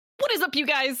What is up, you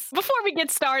guys? Before we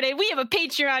get started, we have a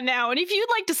Patreon now, and if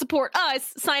you'd like to support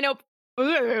us, sign up.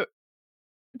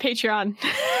 Patreon.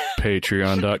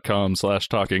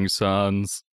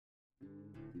 Patreon.com/TalkingSons.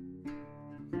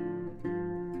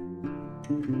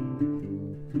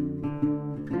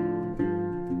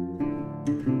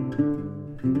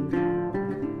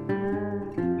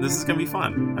 This is gonna be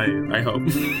fun. I hope.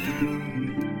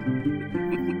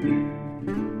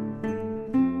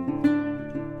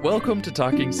 Welcome to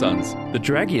Talking Sons, the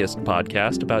draggiest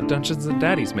podcast about Dungeons and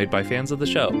Daddies made by fans of the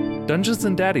show. Dungeons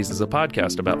and Daddies is a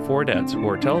podcast about four dads who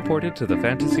are teleported to the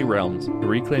fantasy realms to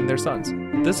reclaim their sons.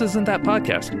 This isn't that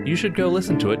podcast. You should go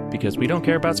listen to it because we don't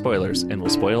care about spoilers and will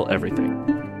spoil everything.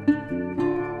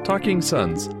 Talking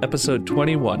Sons, episode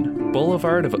 21,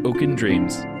 Boulevard of Oaken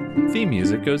Dreams. Theme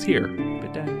music goes here.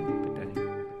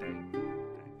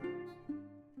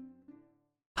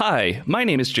 Hi, my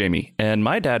name is Jamie, and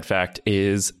my dad fact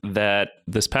is that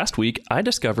this past week I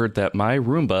discovered that my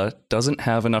Roomba doesn't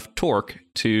have enough torque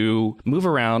to move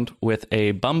around with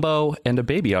a Bumbo and a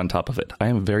baby on top of it. I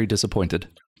am very disappointed.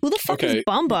 Who the fuck is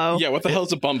Bumbo? Yeah, what the hell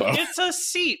is a Bumbo? It's a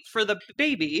seat for the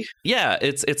baby. Yeah,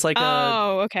 it's like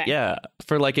okay. Yeah,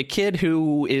 for like a kid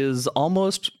who is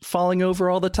almost falling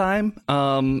over all the time,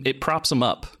 it props him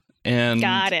up. And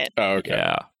Got it. Oh, okay.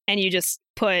 Yeah. And you just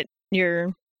put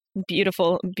your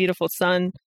beautiful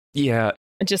son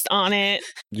just on it.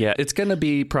 Yeah, it's going to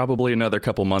be probably another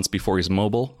couple months before he's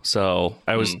mobile. So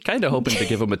I was kind of hoping to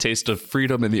give him a taste of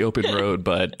freedom in the open road,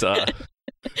 but...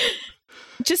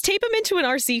 Just tape him into an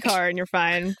RC car and you're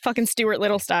fine. Fucking Stuart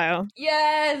Little style.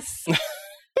 Yes.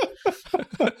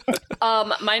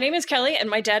 My name is Kelly, and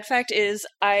my dad fact is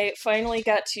I finally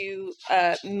got to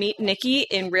meet Nikki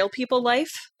in real people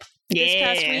life this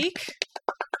past week.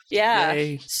 Yeah.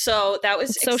 Yay. So that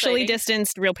was Socially exciting.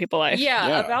 distanced real people life.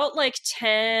 Yeah, about like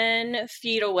 10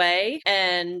 feet away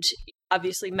and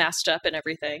obviously masked up and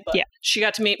everything. But she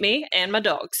got to meet me and my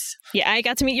dogs. Yeah, I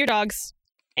got to meet your dogs,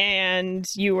 and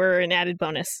you were an added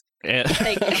bonus.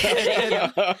 Thank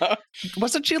you.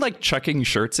 Wasn't she like chucking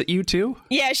shirts at you too?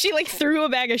 Yeah, she like threw a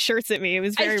bag of shirts at me. It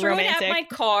was very I threw romantic. it at my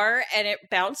car and it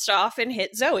bounced off and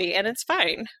hit Zoe, and it's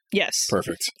fine. Yes.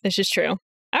 Perfect. This is true.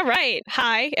 All right.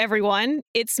 Hi, everyone.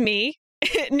 It's me,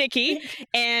 Nikki.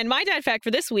 And my dad fact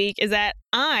for this week is that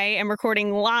I am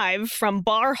recording live from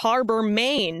Bar Harbor,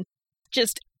 Maine.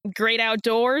 Just great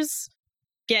outdoors,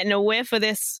 getting a whiff of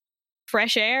this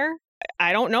fresh air.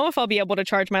 I don't know if I'll be able to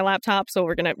charge my laptop, so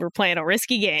we're playing a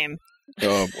risky game.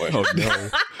 Oh, boy. Oh,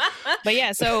 no. But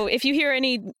yeah, so if you hear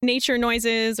any nature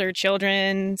noises or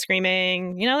children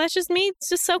screaming, that's just me. It's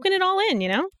just soaking it all in,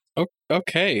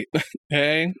 Okay.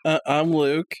 Hey, I'm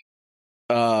Luke.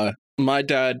 My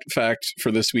dad fact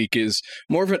for this week is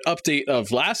more of an update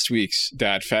of last week's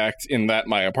dad fact, in that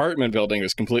my apartment building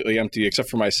is completely empty except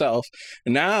for myself.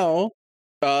 And now,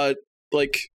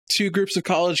 like 2 groups of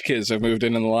college kids have moved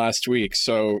in the last week,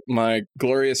 so my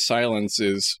glorious silence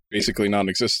is basically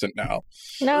non-existent now.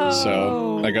 No.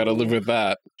 So I gotta live with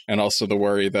that, and also the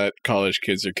worry that college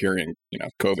kids are curing,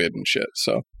 COVID and shit.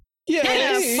 So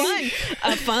yeah,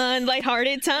 a fun,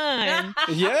 lighthearted time.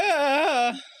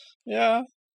 Yeah.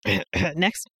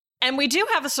 Next. And we do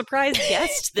have a surprise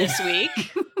guest this week.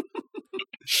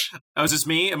 Oh, is this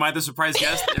me? Am I the surprise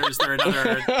guest? Or is there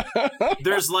another?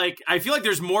 I feel like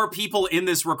there's more people in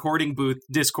this recording booth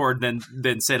Discord than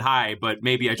said hi, but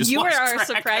maybe I just You lost are our track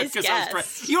surprise 'cause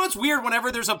guest. You know what's weird?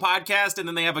 Whenever there's a podcast and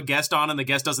then they have a guest on and the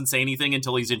guest doesn't say anything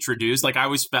until he's introduced,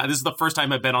 this is the first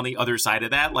time I've been on the other side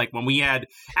of that. Like when we had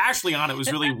Ashley on, it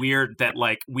was really weird that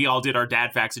like we all did our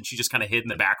dad facts and she just kind of hid in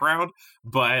the background.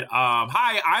 But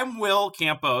hi, I'm Will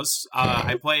Campos.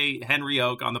 I play Henry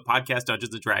Oak on the podcast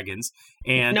Dungeons and Dragons.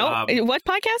 And what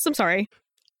podcast? I'm sorry.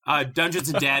 Dungeons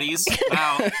and Daddies.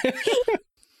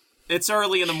 It's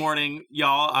early in the morning,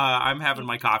 y'all. I'm having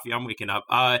my coffee. I'm waking up.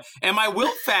 And my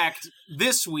Will fact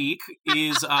this week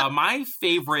is my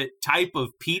favorite type of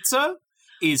pizza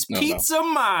is Pizza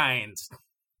Mind.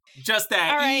 Just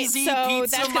that all right, easy so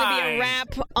pizza that's mind. going to be a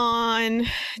wrap on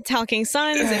Talking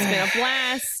Sons. It's been a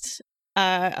blast.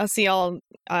 I'll see y'all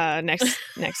next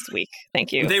week.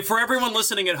 Thank you. For everyone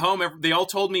listening at home, they all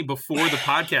told me before the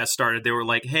podcast started, they were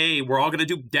like, hey, we're all going to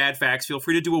do dad facts. Feel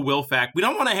free to do a Will fact. We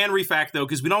don't want a Henry fact, though,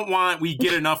 because we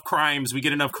get enough crimes. We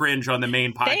get enough cringe on the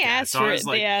main podcast. They asked for it.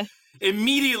 Yeah.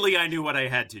 Immediately, I knew what I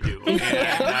had to do. And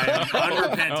I'm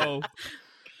unrepentant.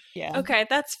 Yeah. Okay,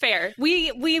 that's fair.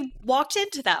 We walked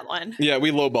into that one. Yeah,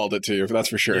 we lowballed it to you, that's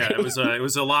for sure. Yeah, it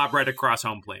was a lob right across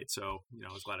home plate, so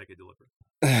I was glad I could deliver.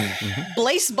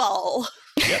 Blaseball.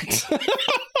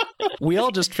 We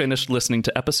all just finished listening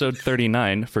to episode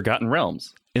 39, Forgotten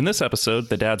Realms. In this episode,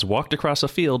 the dads walked across a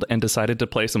field and decided to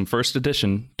play some first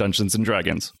edition Dungeons &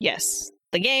 Dragons. Yes.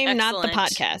 The game, not the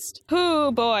podcast.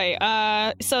 Oh, boy.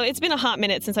 So it's been a hot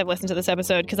minute since I've listened to this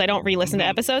episode because I don't re-listen to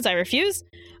episodes. I refuse.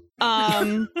 They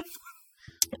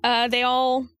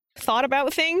all thought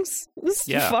about things,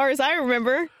 as far as I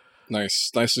remember.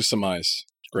 Nice. Nicely surmised.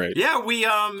 Great. Yeah, we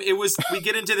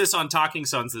get into this on Talking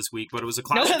Sons this week, but it was a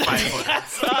classic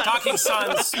 5-footer. Talking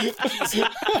Sons.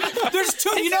 There's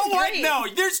two. You know what? Great. No,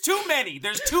 there's too many.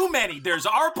 There's too many. There's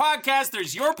our podcast.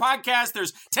 There's your podcast.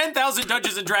 There's 10,000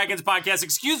 Dungeons and Dragons podcasts.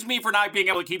 Excuse me for not being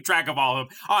able to keep track of all of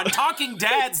them. On Talking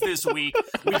Dads this week,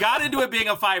 we got into it being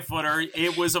a 5-footer.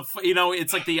 It was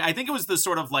it's like I think it was the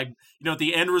sort of like,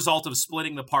 the end result of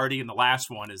splitting the party in the last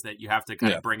one is that you have to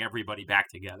kind of bring everybody back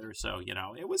together. So,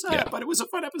 it was but it was a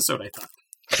fun episode, I thought.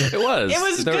 It was. It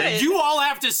was good. You all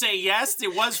have to say yes.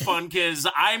 It was fun because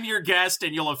I'm your guest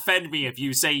and you'll offend me if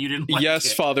you say you didn't like it.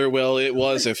 Yes, Father Will, it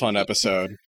was a fun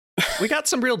episode. We got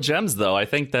some real gems, though. I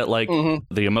think that,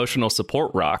 the emotional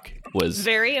support rock was...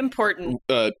 very important.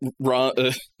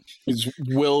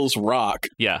 Will's rock.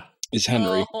 Yeah. Is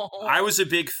Henry. I was a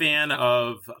big fan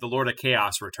of the Lord of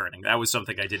Chaos returning. That was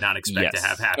something I did not expect to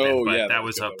have happen, but that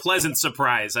was a pleasant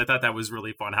surprise. I thought that was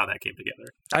really fun how that came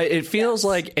together. It feels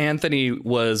like Anthony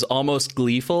was almost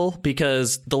gleeful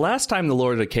because the last time the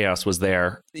Lord of Chaos was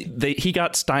there, he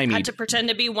got stymied. Had to pretend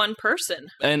to be one person.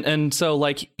 And so,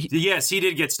 yes, he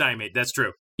did get stymied. That's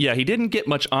true. Yeah, he didn't get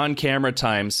much on-camera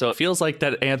time, so it feels like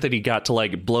that Anthony got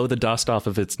to, blow the dust off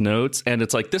of its notes, and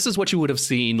it's like, this is what you would have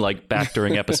seen, back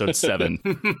during episode 7.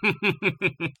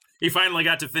 He finally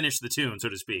got to finish the tune, so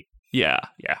to speak. Yeah.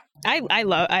 I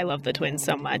love the twins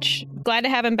so much. Glad to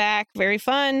have him back. Very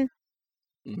fun.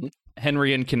 Mm-hmm.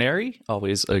 Henry and Canary,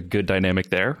 always a good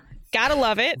dynamic there. Gotta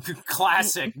love it.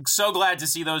 Classic. So glad to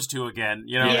see those two again.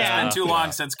 It's been too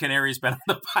long since Canary's been on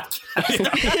the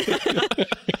podcast.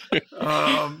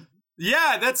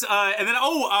 That's and then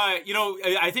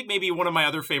I think maybe one of my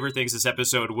other favorite things this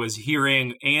episode was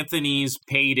hearing Anthony's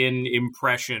paid-in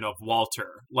impression of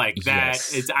Walter.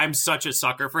 I'm such a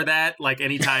sucker for that.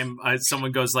 Anytime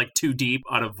someone goes too deep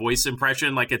on a voice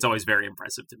impression, it's always very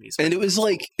impressive to me. So. And it was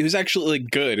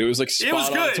good. It was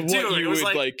spot on to what you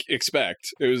would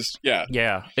expect. It was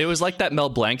Yeah. It was like that Mel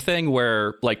Blanc thing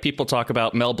where people talk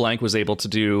about Mel Blanc was able to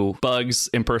do Bugs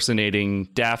impersonating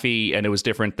Daffy, and it was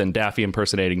different than Daffy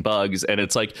impersonating Bugs. And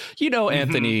it's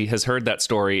Anthony has heard that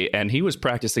story, and he was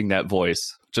practicing that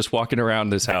voice, just walking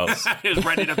around this house. He was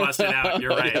ready to bust it out.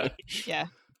 You're right. Yeah.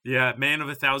 Yeah, man of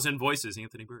 1,000 voices,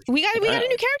 Anthony Burgess. We got a new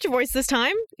character voice this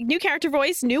time. New character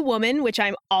voice, new woman, which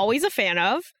I'm always a fan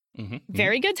of. Mm-hmm.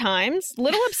 Very good times.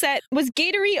 Little upset. Was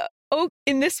Gatory Oak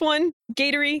in this one?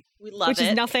 Gatory? We love which it.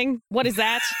 Is nothing. What is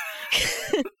that?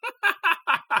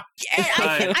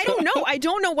 I don't know. I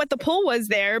don't know what the pull was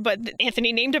there, but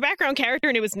Anthony named a background character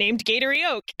and it was named Gatory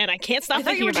Oak, and I can't stop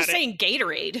thinking about it. I thought you were just saying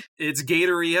Gatorade. It's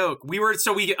Gatory Oak.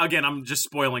 Again, I'm just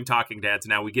spoiling Talking Dads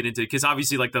now. We get into, because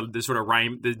obviously the sort of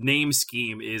rhyme, the name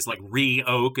scheme is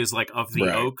Re-Oak is of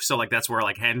the oak. So that's where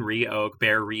Henry Oak,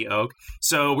 Bear Re-Oak.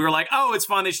 So we were it's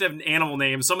fun. They should have an animal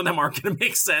name. Some of them aren't going to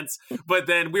make sense. But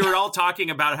then we were all talking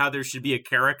about how there should be a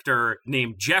character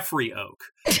named Jeffrey Oak.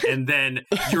 And then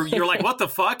you're like, what the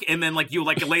fuck? And then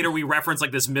later we reference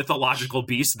this mythological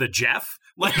beast, the Jeff.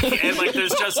 And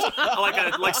there's just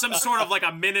some sort of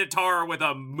a minotaur with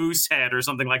a moose head or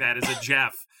something like that is a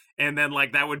Jeff. And then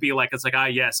that would be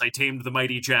yes, I tamed the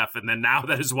mighty Jeff. And then now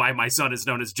that is why my son is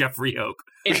known as Jeffrey Oak.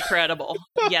 Incredible.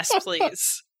 Yes,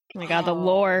 please. Oh my God, the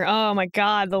lore. Oh my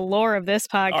God, the lore of this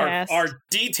podcast. Our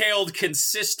detailed,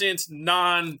 consistent,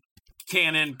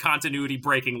 non-canon, continuity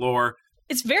breaking lore.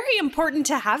 It's very important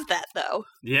to have that, though.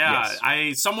 Yeah,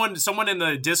 yes. Someone in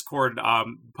the Discord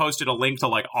posted a link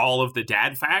to all of the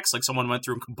dad facts. Someone went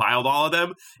through and compiled all of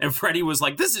them, and Freddie was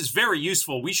like, "This is very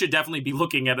useful. We should definitely be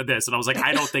looking at this." And I was like,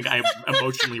 "I don't think I'm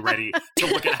emotionally ready to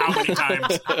look at how many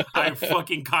times I've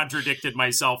fucking contradicted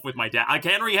myself with my dad."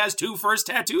 Henry has 2 first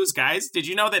tattoos, guys. Did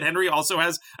you know that Henry also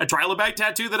has a Trilobite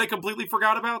tattoo that I completely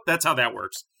forgot about? That's how that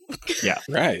works. Yeah,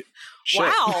 right.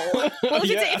 Wow. Well,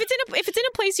 if it's in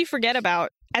a place you forget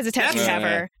about as a tattoo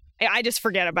haver, I just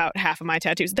forget about half of my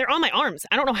tattoos. They're on my arms.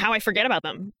 I don't know how I forget about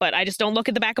them, but I just don't look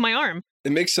at the back of my arm.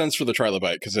 It makes sense for the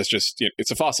trilobite because it's just it's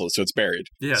a fossil, so it's buried.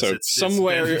 Yes, so it's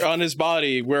somewhere on his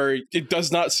body where it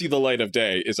does not see the light of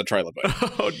day is a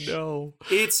trilobite. Oh no!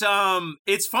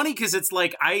 It's funny because it's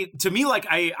like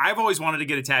I've always wanted to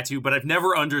get a tattoo, but I've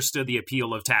never understood the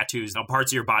appeal of tattoos on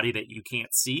parts of your body that you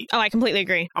can't see. Oh, I completely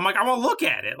agree. I'm like, I want to look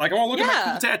at it. Like, I want to look at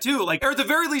my cool tattoo. Like, or at the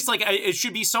very least, like, it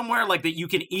should be somewhere like that you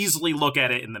can easily look at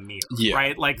it in the mirror,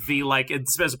 right? Like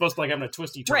it's as opposed to like having a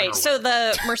twisty turn. Right. So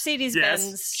the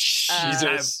Mercedes-Benz.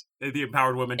 The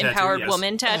empowered woman tattoo. Empowered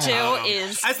woman tattoo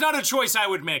is... That's not a choice I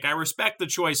would make. I respect the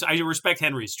choice. I respect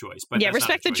Henry's choice. But yeah,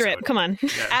 respect the drip. Come on.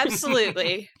 Yeah.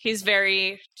 Absolutely. He's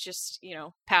very just,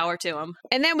 power to him.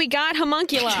 And then we got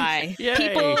homunculi.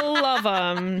 People love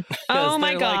them. Oh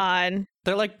my God.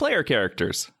 They're like player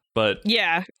characters, but...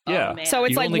 Yeah. Yeah. Oh, so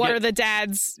it's like, what are the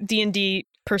dad's D&D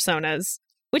personas?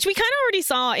 Which we kind of already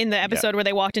saw in the episode where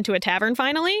they walked into a tavern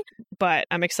finally, but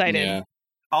I'm excited. Yeah.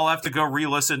 I'll have to go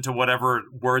re-listen to whatever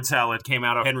word salad came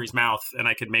out of Henry's mouth, and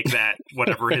I can make that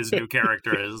whatever his new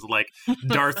character is, like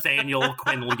Darthaniel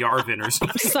Quinlan Yarvin or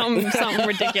something. Something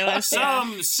ridiculous.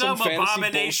 Some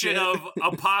abomination of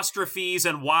apostrophes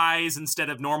and Y's instead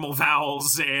of normal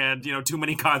vowels, and too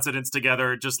many consonants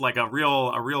together, just like a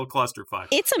real clusterfuck.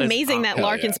 It's amazing that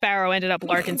Larkin Sparrow ended up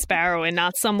Larkin Sparrow and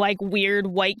not some like weird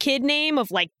white kid name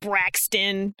of like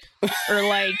Braxton or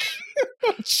like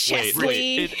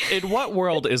Chesley. In what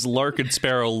world is Larkin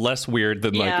Sparrow less weird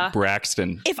than like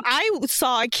Braxton? If I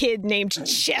saw a kid named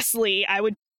Chesley, I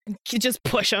would just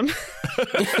push him.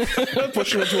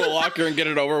 Push him into a locker and get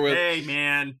it over with. Hey,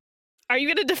 man. Are you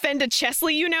going to defend a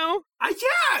Chesley, Yeah,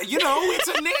 it's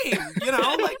a name.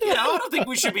 I don't think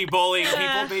we should be bullying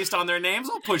people based on their names.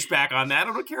 I'll push back on that.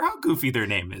 I don't care how goofy their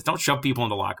name is. Don't shove people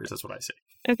into lockers. That's what I say.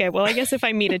 Okay, well, I guess if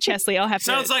I meet a Chesley, I'll have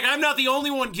Sounds like I'm not the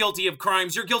only one guilty of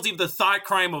crimes. You're guilty of the thought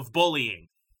crime of bullying.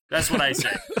 That's what I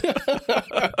say.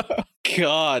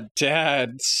 God,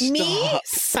 Dad, stop. Me?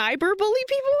 Cyber bully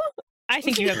people? I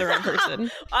think you have the wrong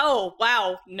person. Oh,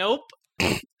 wow. Nope.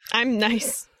 I'm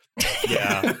nice.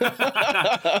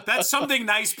 Yeah. That's something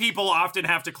nice people often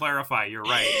have to clarify. You're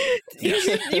right. You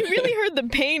really heard the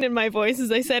pain in my voice as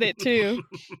I said it, too.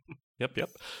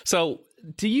 Yep. So,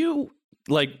 do you...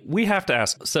 we have to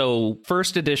ask. So,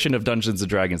 first edition of Dungeons &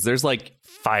 Dragons, there's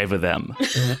 5 of them.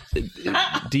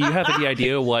 Do you have any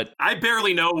idea what... I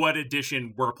barely know what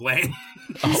edition we're playing.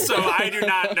 So I do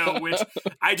not know which...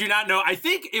 I do not know. I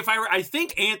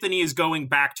think Anthony is going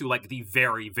back to, the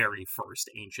very, very first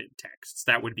ancient texts.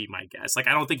 That would be my guess. I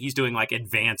don't think he's doing,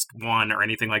 advanced one or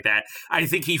anything like that. I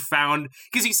think he found...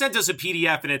 Because he sent us a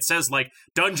PDF and it says,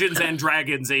 Dungeons &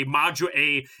 Dragons,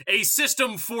 a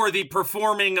system for the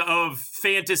performing of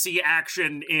fantasy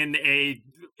action in a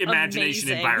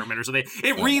imagination environment or something.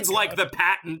 It reads like the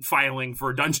patent filing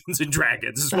for Dungeons and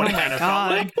Dragons is what it kind of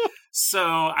felt like. So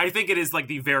I think it is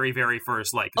the very, very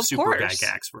first Super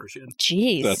Gygax version.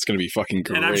 Jeez. That's going to be fucking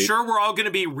great. And I'm sure we're all going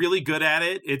to be really good at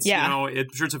it. It's I'm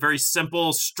sure it's a very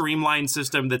simple, streamlined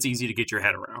system that's easy to get your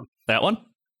head around. That one?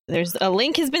 There's a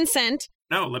link has been sent.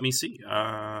 No, let me see.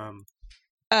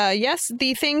 Yes,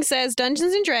 the thing says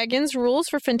Dungeons & Dragons rules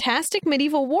for fantastic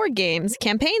medieval war games.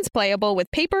 Campaigns playable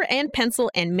with paper and pencil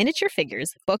and miniature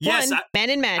figures. Book 1, Men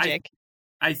in Magic.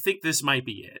 I think this might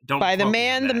be it. By the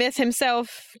man, the myth himself,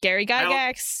 Gary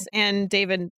Gygax, and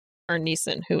David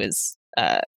Erneson, who is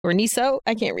Erneso?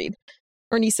 I can't read.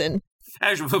 Erneson.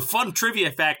 Actually, a fun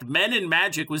trivia fact, Men in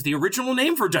Magic was the original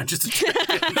name for Dungeons &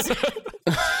 Dragons.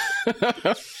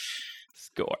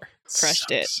 Score.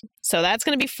 Crushed it. So that's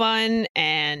going to be fun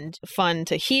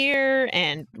to hear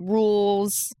and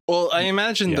rules. Well, I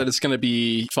imagine that it's going to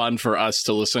be fun for us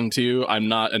to listen to. I'm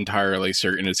not entirely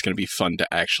certain it's going to be fun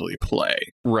to actually play.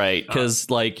 Right, because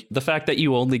the fact that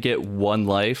you only get one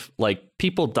life,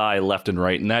 people die left and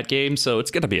right in that game, so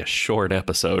it's going to be a short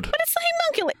episode. But it's the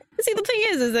homunculus. See, the thing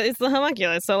is that it's the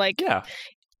homunculus, so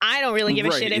I don't really give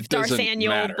a shit if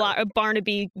Darthaniel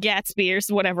Barnaby Gatsby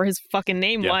or whatever his fucking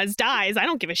name was dies. I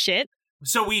don't give a shit.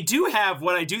 So we do have,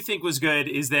 what I do think was good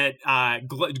is that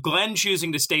Glenn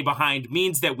choosing to stay behind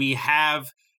means that we have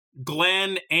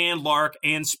Glenn and Lark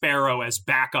and Sparrow as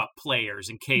backup players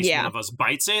in case one of us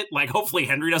bites it. Hopefully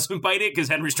Henry doesn't bite it because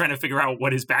Henry's trying to figure out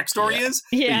what his backstory is.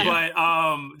 Yeah.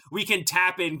 But we can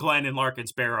tap in Glenn and Lark and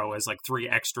Sparrow as 3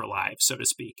 extra lives, so to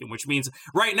speak. And which means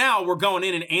right now we're going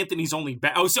in and Anthony's only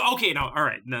all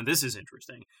right. No, this is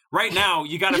interesting. Right now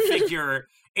you got to figure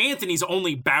Anthony's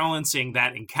only balancing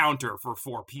that encounter for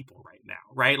 4 people right now,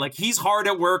 right? Like, he's hard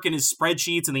at work in his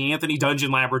spreadsheets in the Anthony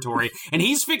Dungeon Laboratory, and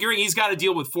he's figuring he's got to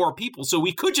deal with 4 people. So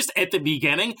we could just, at the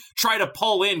beginning, try to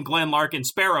pull in Glenn, Larkin,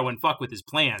 Sparrow and fuck with his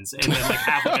plans. And then, like,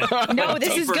 have no,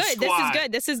 this is good.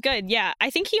 Squad. This is good. Yeah. I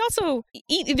think he also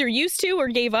either used to or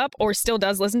gave up or still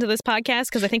does listen to this podcast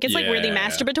because I think it's like really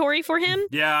masturbatory for him.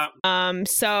 Yeah.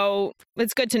 So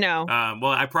it's good to know.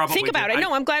 Well, I probably think about it.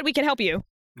 No, I'm glad we could help you.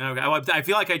 No, I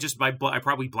feel like I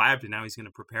probably blabbed, and now he's going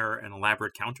to prepare an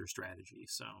elaborate counter strategy.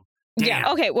 So damn.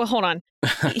 Yeah. Okay. Well, hold on.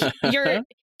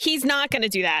 He's not going to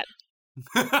do that.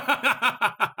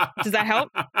 Does that help?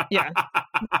 Yeah.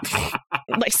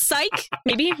 Like psych?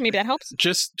 Maybe that helps.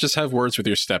 Just have words with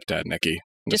your stepdad, Nikki.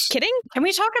 Just kidding. Can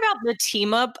we talk about the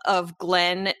team up of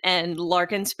Glenn and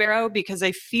Larkin Sparrow? Because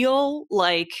I feel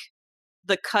like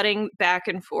the cutting back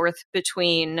and forth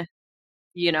between,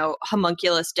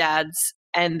 homunculus dads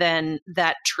and then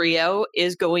that trio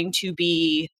is going to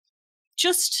be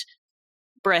just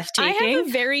breathtaking. I have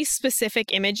a very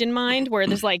specific image in mind where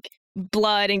there's like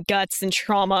blood and guts and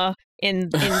trauma in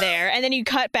there, and then you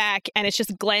cut back and it's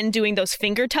just Glenn doing those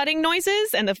finger tutting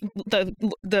noises and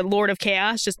the Lord of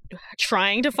Chaos just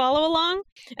trying to follow along,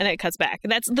 and then it cuts back.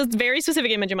 That's the very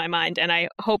specific image in my mind, and I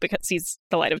hope it sees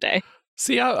the light of day.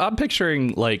 See, I'm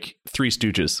picturing like Three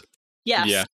Stooges. Yes.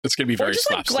 Yeah, it's going to be very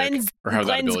slapstick. Like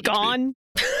Glenn's gone.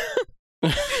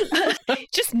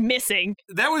 Just missing.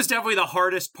 That was definitely the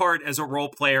hardest part as a role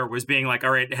player, was being like, all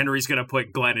right, Henry's going to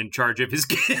put Glenn in charge of his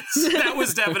kids. That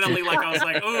was definitely like, I was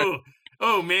like,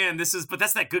 oh man, but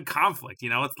that's that good conflict,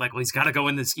 It's like, well, he's got to go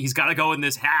in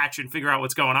this hatch and figure out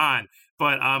what's going on.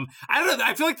 But I don't know.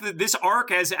 I feel like this arc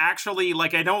has actually,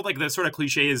 like, I know like the sort of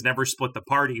cliche is never split the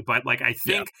party, but like I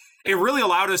think it really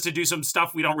allowed us to do some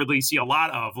stuff we don't really see a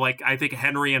lot of. Like, I think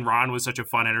Henry and Ron was such a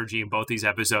fun energy in both these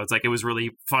episodes. Like, it was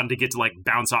really fun to get to like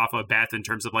bounce off of Beth in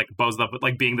terms of like both of them,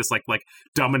 like being this like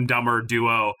Dumb and Dumber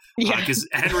duo. Because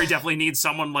Henry definitely needs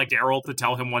someone like Daryl to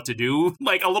tell him what to do,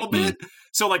 like a little bit.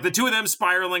 So like the two of them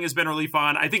spiraling has been really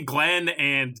fun. I think Glenn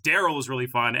and Daryl is really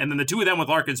fun, and then the two of them with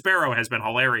Larkin Sparrow has been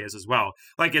hilarious as well.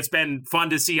 Like, it's been fun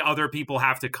to see other people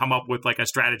have to come up with like a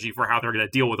strategy for how they're going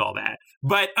to deal with all that.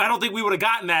 But I don't think we would have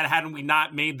gotten that hadn't we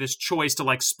not made this choice to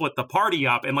like split the party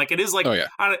up. And like, it is like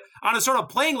on a sort of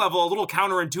playing level, a little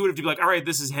counterintuitive to be like, all right,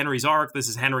 this is Henry's arc. This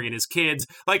is Henry and his kids.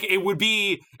 Like, it would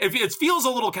be, if it feels a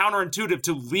little counterintuitive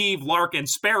to leave Larkin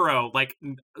Sparrow like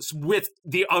with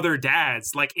the other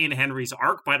dads, like in Henry's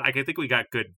arc. But I think we got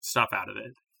good stuff out of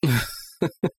it.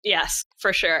 Yes,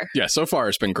 for sure. Yeah, so far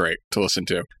it's been great to listen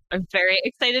to. I'm very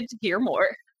excited to hear more.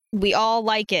 We all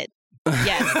like it.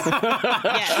 Yes.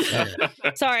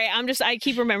 Yes. Sorry, I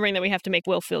keep remembering that we have to make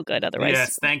Will feel good otherwise.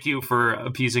 Yes, thank you for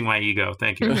appeasing my ego.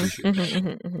 Thank you.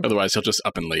 Otherwise he'll just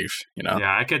up and leave,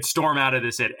 Yeah, I could storm out of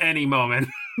this at any moment.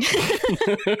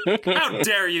 How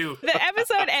dare you? The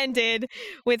episode ended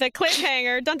with a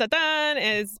cliffhanger. Dun dun dun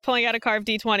is pulling out a carved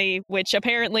D20, which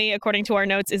apparently, according to our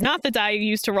notes, is not the die you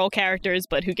use to roll characters,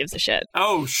 but who gives a shit?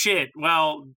 Oh shit.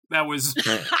 Well, that was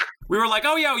we were like,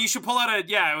 oh yeah, you should pull out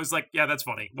it was like, yeah, that's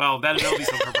funny. Well, that'll be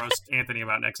something to roast Anthony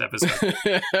about next episode.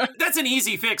 That's an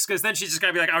easy fix, because then she's just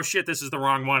gotta be like, oh shit, this is the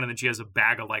wrong one, and then she has a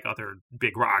bag of like other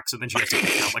big rocks, and then she has to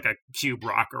pick out like a cube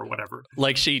rock or whatever.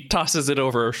 Like, she tosses it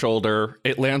over her shoulder,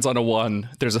 it lands on a 1,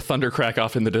 there's a thunder crack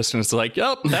off in the distance, like,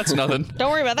 yep, that's nothing.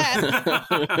 Don't worry about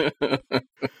that.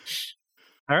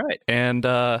 All right, and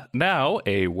now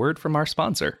a word from our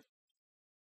sponsor.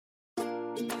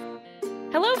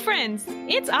 Hello, friends!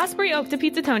 It's Osprey Oak to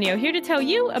Pizzatonio here to tell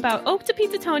you about Oak to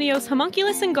Pizzatonio's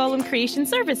Homunculus and Golem creation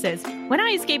services. When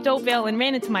I escaped Oakvale and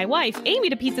ran into my wife, Amy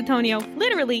to Pizzatonio,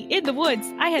 literally in the woods,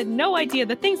 I had no idea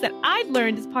the things that I'd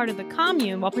learned as part of the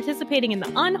commune while participating in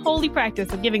the unholy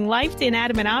practice of giving life to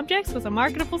inanimate objects was a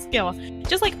marketable skill.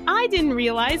 Just like I didn't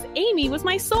realize Amy was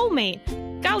my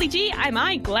soulmate. Golly gee, am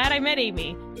I glad I met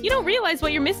Amy. You don't realize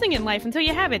what you're missing in life until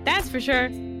you have it, that's for sure.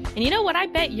 And you know what I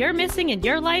bet you're missing in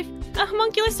your life? A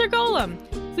homunculus or golem.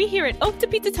 We here at Oak to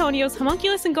Pizzatonio's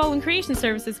Homunculus and Golem Creation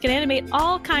Services can animate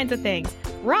all kinds of things.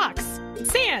 Rocks,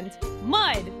 sand,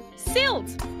 mud,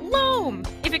 silt, loam.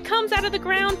 If it comes out of the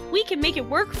ground, we can make it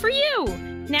work for you.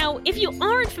 Now, if you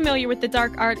aren't familiar with the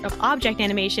dark art of object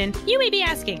animation, you may be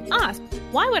asking, Osp,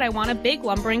 why would I want a big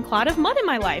lumbering clod of mud in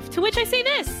my life? To which I say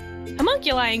this.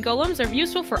 Homunculi and golems are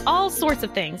useful for all sorts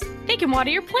of things. They can water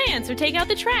your plants or take out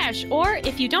the trash, or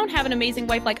if you don't have an amazing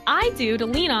wife like I do to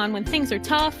lean on when things are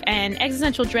tough and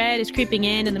existential dread is creeping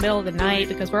in the middle of the night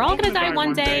because we're all going to die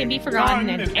one day and be forgotten,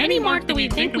 and any mark that we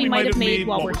think we might have made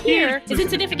while we're here is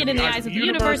insignificant in the eyes of the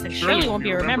universe and surely won't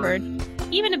be remembered.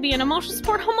 even to be an emotional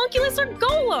support homunculus or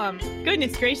golem.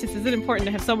 Goodness gracious, is it important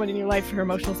to have someone in your life for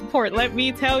emotional support, let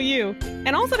me tell you.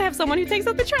 And also to have someone who takes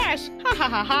out the trash. Ha ha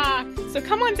ha ha. So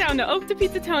come on down to Oak to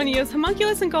Pizzatonio's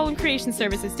Homunculus and Golem Creation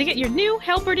Services to get your new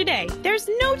helper today. There's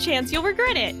no chance you'll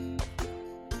regret it.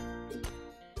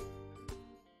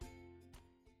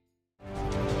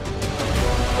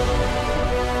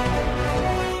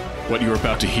 What you're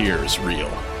about to hear is real.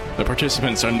 The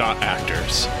participants are not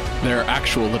actors. They are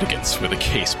actual litigants with a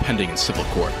case pending in civil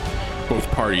court. Both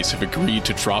parties have agreed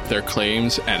to drop their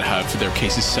claims and have their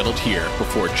cases settled here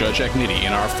before Judge Agniti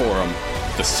in our forum,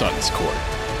 the Suns Court.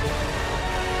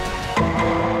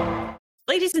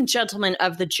 Ladies and gentlemen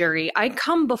of the jury, I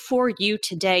come before you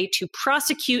today to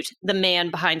prosecute the man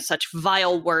behind such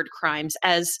vile word crimes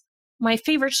as my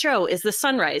favorite show is The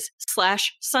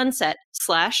Sunrise/Sunset/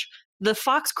 the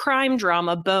Fox crime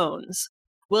drama Bones.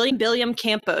 William Billiam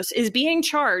Campos is being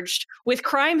charged with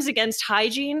crimes against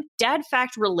hygiene, dad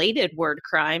fact-related word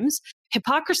crimes,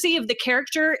 hypocrisy of the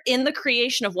character in the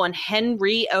creation of one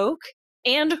Henry Oak,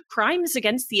 and crimes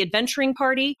against the adventuring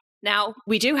party. Now,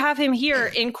 we do have him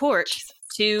here in court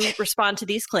to respond to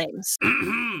these claims.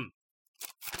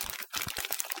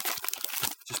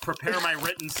 Just prepare my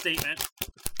written statement.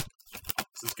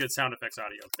 This is good sound effects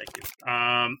audio. Thank you.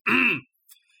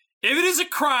 If it is a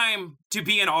crime to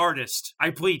be an artist, I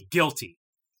plead guilty.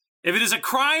 If it is a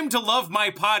crime to love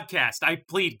my podcast, I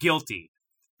plead guilty.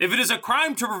 If it is a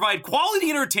crime to provide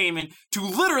quality entertainment to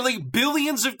literally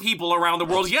billions of people around the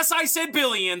world, yes, I said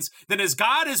billions, then as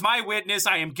God is my witness,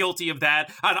 I am guilty of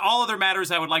that. On all other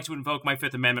matters, I would like to invoke my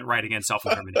Fifth Amendment right against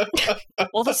self-incrimination.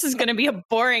 Well, this is going to be a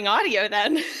boring audio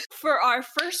then. For our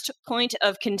first point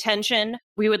of contention,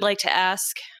 we would like to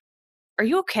ask, are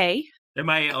you okay? Am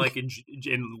I like in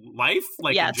life?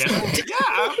 Like yes. In general?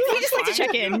 Yeah. We just like to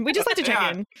check in. We just like to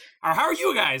check in. How are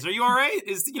you guys? Are you all right?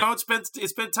 It's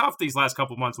been tough these last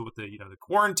couple months with the the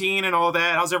quarantine and all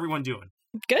that. How's everyone doing?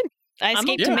 Good. I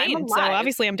escaped to Maine, so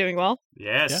obviously I'm doing well.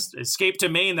 Yes. Yeah. Escape to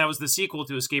Maine, that was the sequel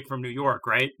to Escape from New York,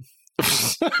 right?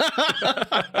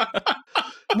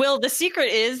 Well, the secret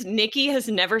is Nikki has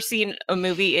never seen a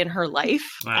movie in her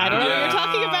life. I don't know what you're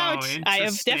talking about. I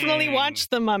have definitely watched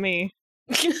The Mummy.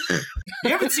 You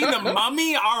haven't seen The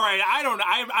Mummy? All right,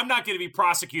 I'm not going to be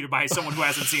prosecuted by someone who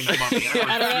hasn't seen The Mummy.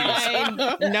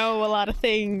 I know a lot of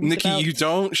things. Nikki, you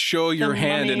don't show your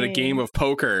hand Mummy. in a game of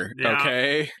poker,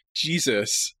 okay?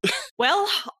 Jesus. Well,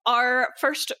 our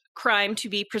first crime to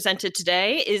be presented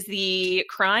today is the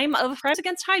crime of crimes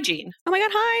against hygiene. Oh my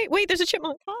god, hi. Wait, there's a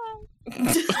chipmunk. Hi.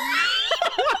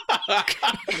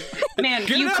 Man,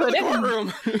 you could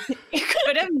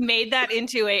have made that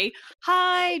into a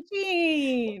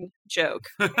hygiene joke.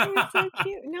 That's so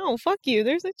cute. No, fuck you.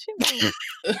 There's a chipmunk.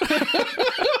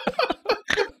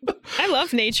 I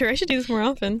love nature. I should do this more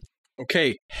often.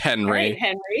 Okay, Henry. Right,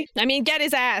 Henry. I mean, get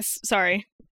his ass. Sorry.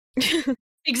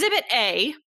 Exhibit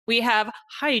A, we have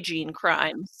hygiene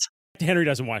crimes. Henry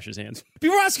doesn't wash his hands.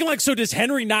 People are asking, like, so does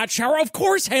Henry not shower? Of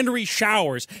course Henry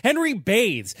showers. Henry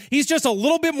bathes. He's just a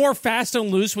little bit more fast and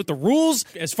loose with the rules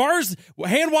as far as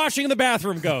hand washing in the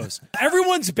bathroom goes.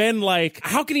 Everyone's been like,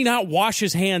 how can he not wash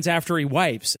his hands after he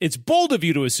wipes? It's bold of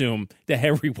you to assume that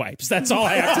Henry wipes. That's all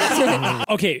I have to say.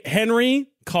 Okay, Henry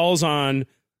calls on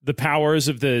the powers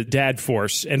of the dad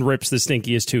force and rips the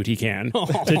stinkiest toot he can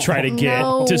to try to get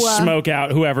to smoke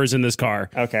out whoever's in this car.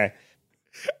 Okay.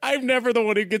 I'm never the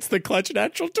one who gets the clutch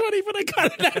natural 20, but I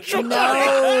got a natural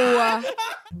 20.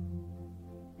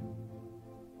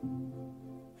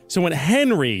 So when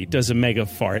Henry does a mega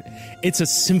fart, it's a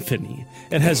symphony.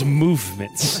 It has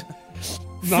movements.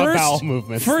 Not bowel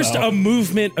movements. First, though. a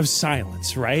movement of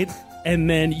silence, right? And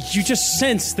then you just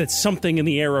sense that something in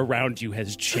the air around you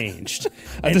has changed.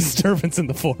 A disturbance in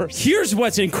the force. Here's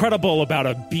what's incredible about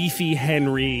a beefy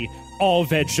Henry, all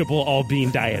vegetable, all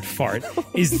bean diet fart,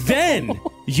 is then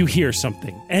you hear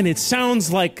something, and it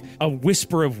sounds like a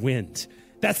whisper of wind.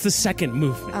 That's the second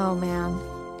movement. Oh, man.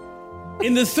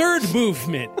 In the third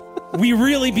movement, we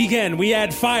really begin. We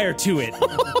add fire to it.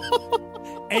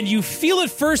 And you feel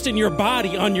it first in your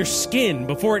body, on your skin,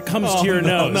 before it comes to your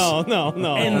nose. No.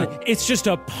 And it's just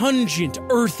a pungent,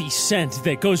 earthy scent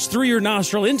that goes through your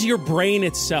nostril into your brain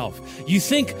itself. You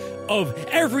think of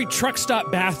every truck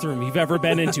stop bathroom you've ever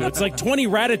been into. It's like 20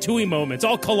 Ratatouille moments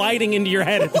all colliding into your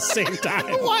head at the same time.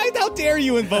 Why? How dare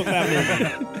you invoke that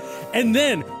movie? And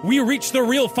then we reach the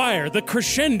real fire, the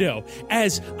crescendo,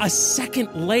 as a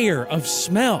second layer of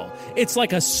smell. It's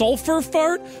like a sulfur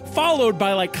fart followed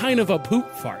by like kind of a poop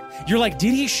fart. You're like,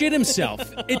 did he shit himself?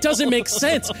 It doesn't make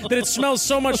sense that it smells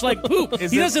so much like poop.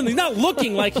 He's not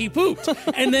looking like he pooped.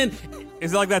 And then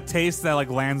is it like that taste that like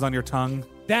lands on your tongue?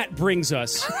 that brings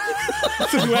us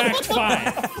to Act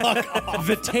 5,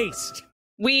 The Taste.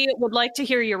 We would like to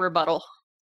hear your rebuttal.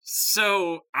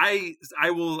 So I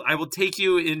will take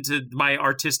you into my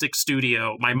artistic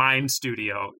studio, my mind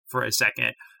studio for a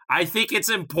second. I think it's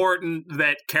important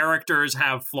that characters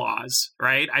have flaws,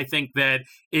 right? I think that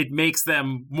it makes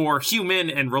them more human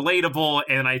and relatable,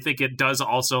 and I think it does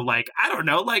also,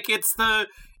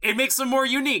 it makes them more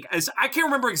unique. I can't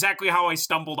remember exactly how I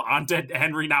stumbled onto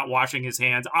Henry not washing his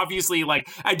hands. Obviously,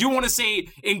 I do want to say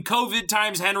in COVID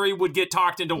times, Henry would get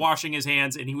talked into washing his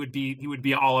hands, and he would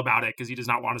be all about it because he does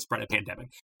not want to spread a pandemic.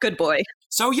 Good boy.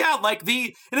 So yeah,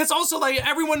 and it's also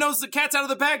everyone knows the cat's out of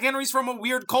the bag. Henry's from a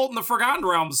weird cult in the Forgotten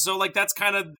Realms, so that's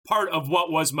kind of part of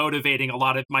what was motivating a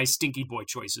lot of my stinky boy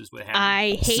choices with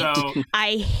Henry.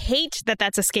 I hate that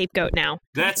that's a scapegoat now.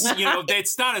 That's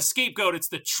it's not a scapegoat; it's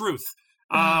the truth.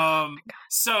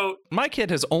 So my kid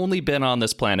has only been on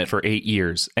this planet for 8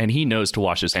 years, and he knows to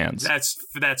wash his hands.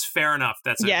 That's fair enough.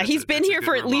 He's been here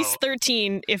for at least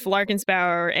 13, if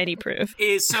Larkenspower are any proof.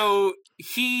 So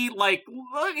he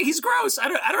he's gross. I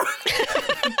don't.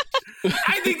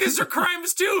 I think these are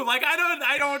crimes too.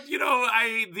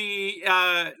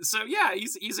 So yeah,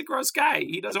 he's a gross guy.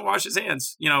 He doesn't wash his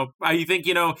hands. I think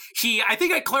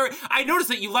I noticed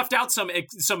that you left out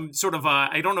some sort of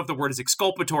I don't know if the word is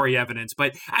exculpatory evidence,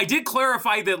 but I did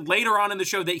clarify that later on in the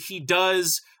show that he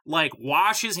does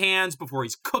wash his hands before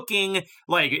he's cooking.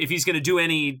 If he's going to do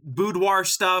any boudoir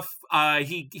stuff,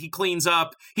 he cleans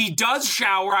up. He does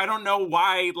shower. I don't know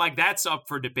why that's up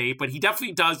for debate, but he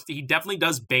definitely does. He definitely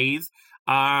does bathe.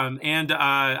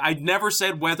 I never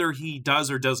said whether he does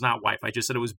or does not wipe. I just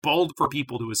said it was bold for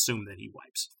people to assume that he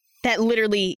wipes. That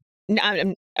literally.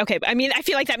 Okay, I mean, I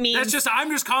feel like that means I'm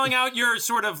just calling out your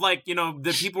sort of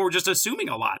the people were just assuming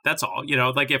a lot. That's all.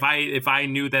 If I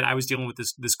knew that I was dealing with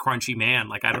this crunchy man,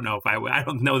 I don't know if I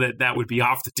don't know that would be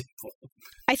off the table.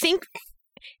 I think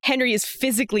Henry is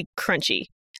physically crunchy.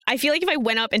 I feel like if I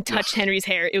went up and touched Henry's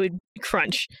hair, it would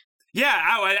crunch.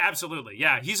 Yeah, absolutely.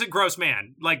 Yeah, he's a gross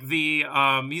man. He's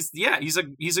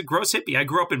a gross hippie. I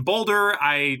grew up in Boulder.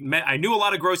 I knew a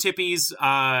lot of gross hippies.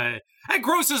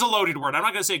 Gross is a loaded word. I'm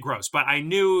not going to say gross, but I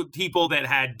knew people that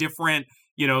had different,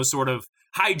 sort of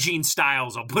hygiene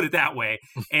styles. I'll put it that way.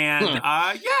 And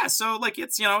so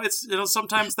it's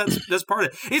sometimes that's part of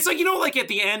it. It's at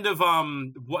the end of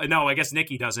no, I guess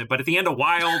Nikki doesn't, but at the end of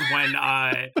Wild when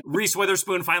Reese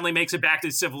Witherspoon finally makes it back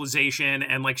to civilization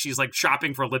and she's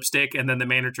shopping for lipstick, and then the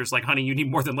manager's like, honey, you need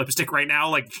more than lipstick right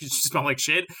now, you smell like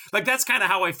shit. That's kind of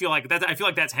how I feel like that. I feel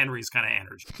like that's Henry's kind of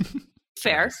energy.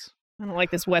 Fair. I don't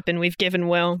like this weapon we've given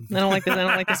Will. I don't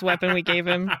like this weapon we gave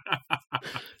him.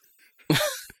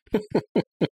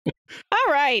 All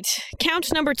right.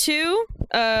 Count number 2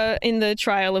 in the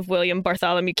trial of William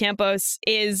Bartholomew Campos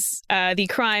is the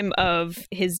crime of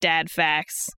his dad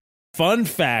facts. Fun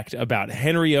fact about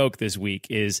Henry Oak this week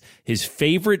is his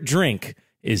favorite drink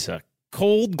is a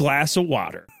cold glass of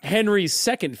water. Henry's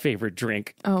second favorite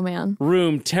drink,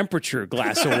 room temperature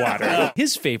glass of water.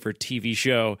 His favorite TV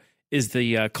show is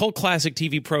the cult classic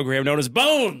TV program known as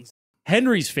Bones.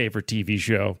 Henry's favorite TV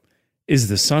show is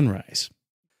The Sunrise.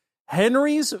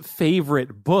 Henry's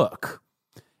favorite book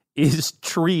is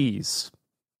Trees.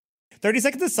 30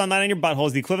 seconds of sunlight on your butthole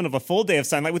is the equivalent of a full day of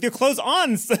sunlight with your clothes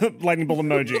on, lightning bolt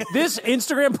emoji. This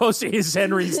Instagram post is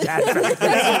Henry's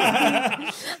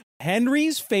dad.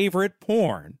 Henry's favorite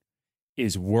porn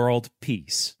is world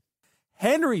peace.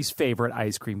 Henry's favorite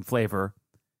ice cream flavor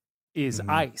is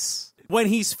ice. When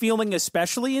he's feeling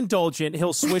especially indulgent,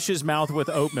 he'll swish his mouth with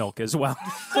oat milk as well.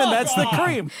 And that's the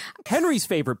cream. Henry's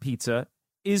favorite pizza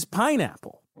is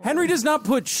pineapple. Henry does not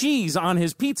put cheese on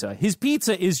his pizza. His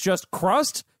pizza is just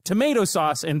crust, tomato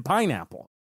sauce, and pineapple.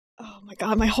 Oh my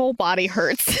God, my whole body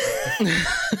hurts.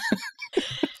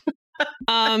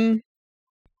 I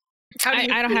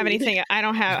don't have anything. I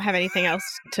don't have anything else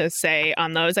to say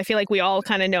on those. I feel like we all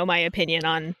kind of know my opinion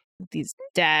on these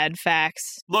dad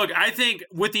facts. Look, I think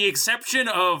with the exception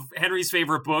of Henry's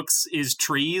favorite books is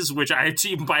Trees, which I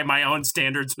achieved by my own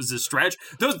standards was a stretch.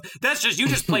 That's just, you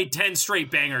just played 10 straight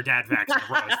banger dad facts in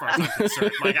a row as far as I'm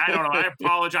concerned. I don't know. I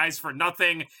apologize for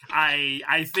nothing.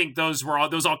 I think those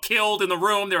all killed in the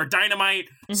room. They were dynamite.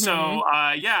 Mm-hmm. So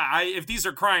if these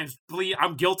are crimes, please,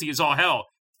 I'm guilty as all hell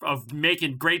of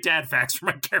making great dad facts for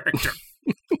my character.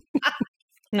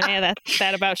 Yeah,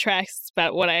 that about tracks. It's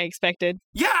about what I expected.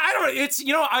 Yeah, I don't. It's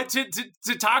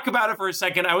to talk about it for a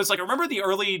second. I was like, I remember the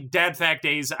early dad fact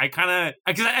days. I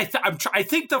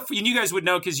think and you guys would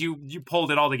know because you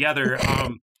pulled it all together.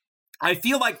 I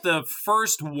feel like the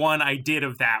first one I did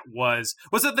of that was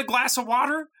it the glass of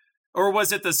water? Or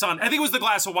was it the sun? I think it was the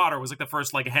glass of water was like the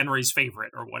first like Henry's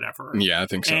favorite or whatever. Yeah, I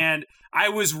think so. And I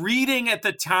was reading at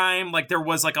the time, like there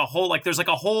was like a whole, like there's like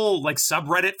a whole like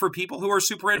subreddit for people who are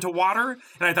super into water.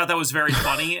 And I thought that was very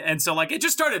funny. And so like it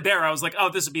just started there. I was like, oh,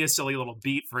 this would be a silly little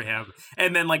beat for him.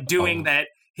 And then like doing that,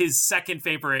 his second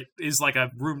favorite is like a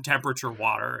room temperature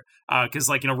water. Cause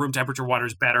like, you know, room temperature water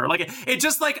is better. Like it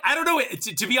just like, I don't know,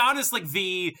 to be honest, like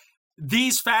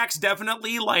these facts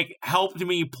definitely like helped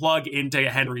me plug into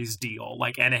Henry's deal,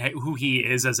 like, and who he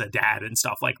is as a dad and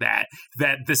stuff like that,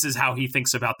 that this is how he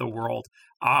thinks about the world.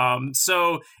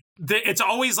 So it's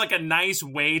always like a nice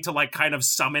way to like kind of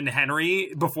summon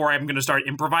Henry before I'm going to start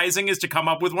improvising is to come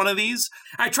up with one of these.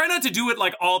 I try not to do it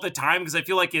like all the time because I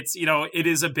feel like it's, you know, it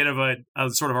is a bit of a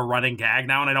sort of a running gag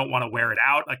now and I don't want to wear it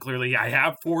out. Like clearly I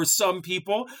have for some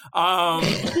people.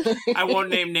 I won't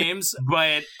name names,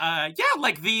 but yeah,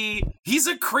 like he's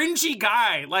a cringy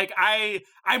guy. Like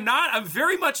I'm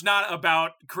very much not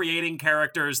about creating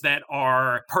characters that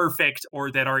are perfect or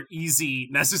that are easy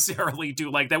necessarily to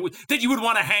like that you would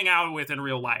want to hang out with in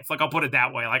real life. Like I'll put it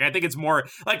that way. Like I think it's more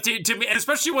like to me, and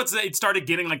especially once it started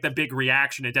getting like the big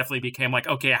reaction, it definitely became like,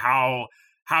 okay, how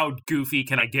goofy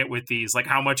can I get with these? Like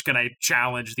how much can I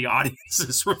challenge the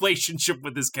audience's relationship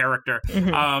with this character?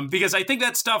 Mm-hmm. Because I think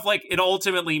that stuff like it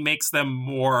ultimately makes them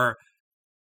more.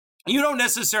 You don't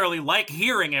necessarily like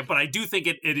hearing it, but I do think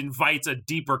it invites a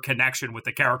deeper connection with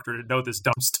the character to know this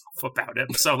dumb stuff about him.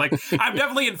 So, like, I'm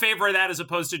definitely in favor of that as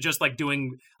opposed to just, like,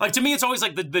 doing... Like, to me, it's always,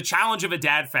 like, the challenge of a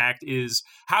dad fact is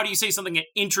how do you say something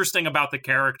interesting about the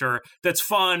character that's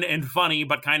fun and funny,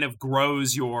 but kind of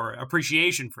grows your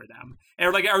appreciation for them?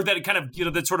 Or that it kind of, you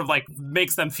know, that sort of, like,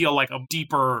 makes them feel like a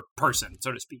deeper person,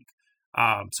 so to speak.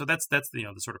 So that's you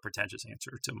know the sort of pretentious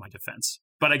answer to my defense.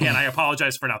 But again, I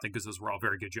apologize for nothing because those were all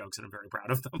very good jokes and I'm very proud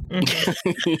of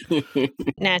them.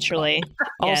 Naturally.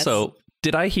 Also,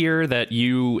 did I hear that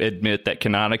you admit that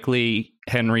canonically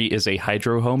Henry is a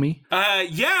hydro homie?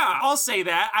 Yeah, I'll say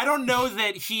that. I don't know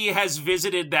that he has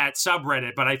visited that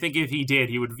subreddit, but I think if he did,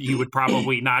 he would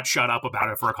probably not shut up about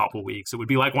it for a couple weeks. It would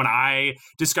be like when I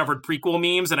discovered prequel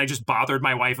memes and I just bothered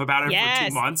my wife about it for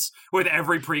 2 months with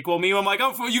every prequel meme. I'm like,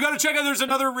 oh, you got to check out. There's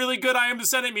another really good I Am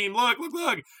Descendant meme.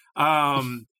 Look.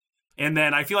 And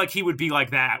then I feel like he would be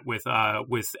like that with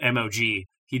MOG.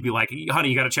 He'd be like, honey,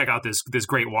 you got to check out this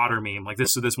great water meme. Like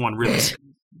this one really,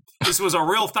 this was a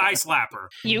real thigh slapper.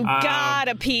 You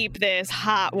gotta peep this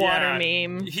hot water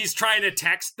meme. He's trying to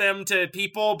text them to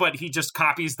people, but he just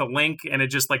copies the link and it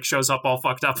just like shows up all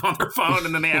fucked up on their phone.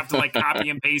 And then they have to like copy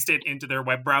and paste it into their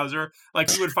web browser. Like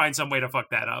he would find some way to fuck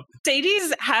that up.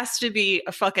 Sadie's has to be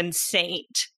a fucking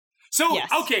saint. So,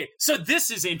 okay. So this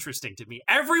is interesting to me.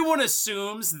 Everyone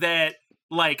assumes that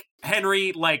like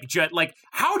Henry, like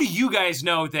how do you guys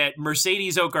know that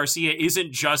Mercedes O. Garcia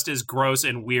isn't just as gross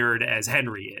and weird as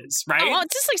Henry is, right? Well,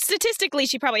 just like statistically,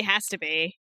 she probably has to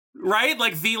be. Right?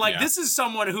 Like this is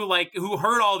someone who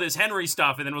heard all this Henry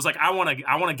stuff and then was like, I want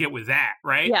to get with that,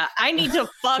 right? Yeah, I need to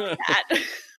fuck that.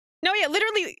 No,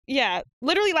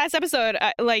 literally last episode,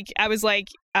 I was like,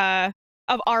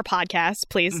 of our podcast,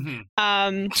 please.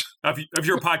 Mm-hmm. Of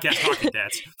your podcast, Talking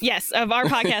Dads. Yes, of our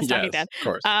podcast, Talking Dads. Of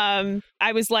course.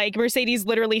 I was like, Mercedes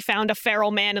literally found a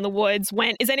feral man in the woods,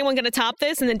 went, is anyone going to top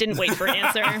this? And then didn't wait for an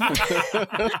answer.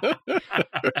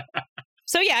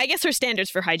 So yeah, I guess her standards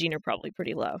for hygiene are probably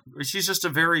pretty low. She's just a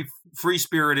very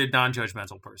free-spirited,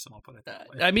 non-judgmental person, I'll put it that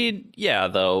way. I mean, yeah,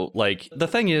 though, like, the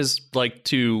thing is, like,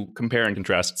 to compare and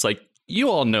contrast, it's like, you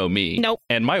all know me. Nope.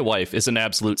 And my wife is an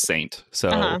absolute saint.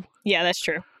 So, yeah, that's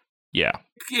true. Yeah.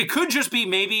 It could just be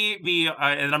maybe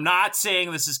and I'm not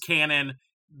saying this is canon,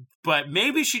 but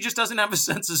maybe she just doesn't have a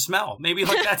sense of smell. Maybe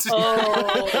like that's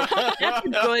that's a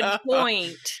good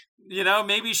point. You know,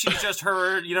 maybe she just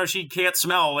heard, you know, she can't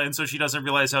smell, and so she doesn't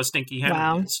realize how stinky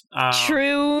Henry is.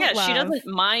 True. Yeah, love. She doesn't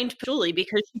mind patchouli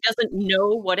because she doesn't know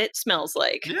what it smells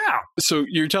like. Yeah. So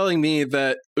you're telling me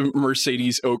that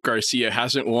Mercedes Oak Garcia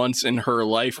hasn't once in her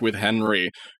life with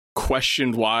Henry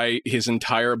questioned why his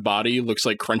entire body looks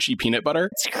like crunchy peanut butter?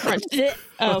 It's crunchy.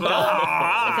 Oh,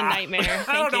 God. It's a nightmare.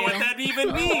 I don't know what that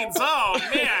even means. Oh,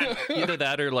 man. Either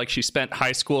that or, like, she spent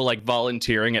high school, like,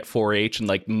 volunteering at 4-H and,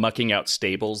 like, mucking out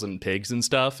stables and pigs and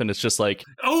stuff. And it's just like...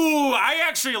 Oh, I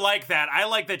actually like that. I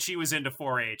like that she was into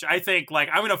 4-H. I think, like,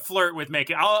 I'm going to flirt with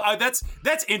making...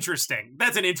 that's interesting.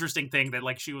 That's an interesting thing that,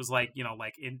 like, she was, like, you know,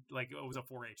 like, in, like, it was a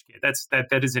 4-H kid.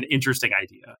 That is an interesting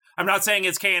idea. I'm not saying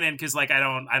it's canon because, like, I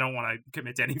don't want to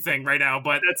commit to anything right now,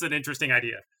 but that's an interesting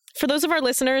idea. For those of our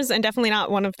listeners, and definitely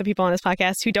not one of the people on this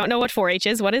podcast who don't know what 4-H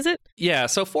is, what is it? Yeah,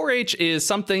 so 4-H is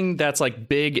something that's like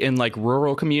big in like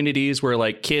rural communities where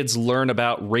like kids learn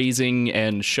about raising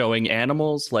and showing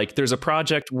animals. Like there's a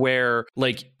project where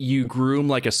like you groom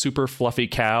like a super fluffy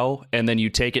cow and then you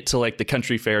take it to like the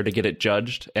country fair to get it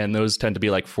judged. And those tend to be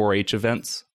like 4-H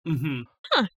events. Mm-hmm.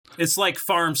 Huh. It's like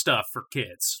farm stuff for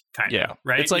kids, kind of,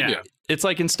 right? It's like it's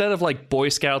like instead of like Boy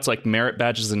Scouts, like merit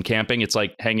badges and camping, it's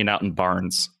like hanging out in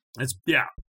barns.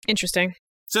 Interesting.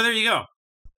 So there you go.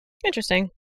 Interesting.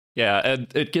 Yeah, and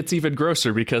it gets even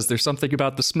grosser because there's something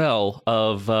about the smell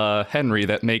of Henry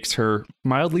that makes her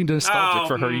mildly nostalgic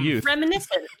for her youth.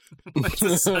 Reminiscent.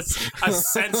 a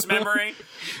sense memory?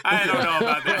 I don't know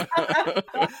about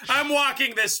that. I'm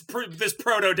walking this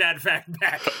proto-dad fact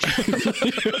back.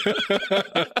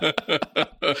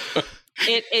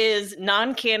 It is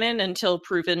non-canon until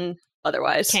proven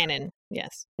otherwise. Canon.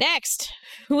 Yes. Next.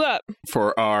 Who up?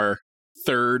 For our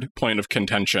third point of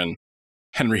contention,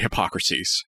 Henry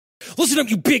Hypocrisies. Listen up,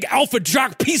 you big alpha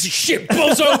jock piece of shit,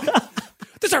 bozo!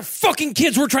 These are fucking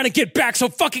kids we're trying to get back, so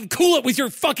fucking cool it with your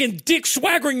fucking dick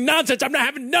swaggering nonsense. I'm not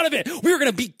having none of it. We were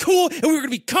gonna be cool, and we were gonna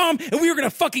be calm, and we were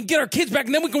gonna fucking get our kids back,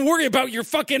 and then we can worry about your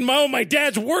fucking my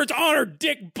dad's words on our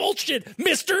dick bullshit,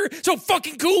 mister. So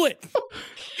fucking cool it.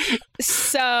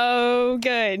 So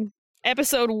good.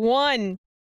 Episode 1,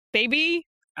 baby.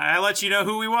 I let you know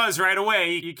who he was right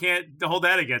away. You can't hold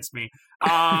that against me.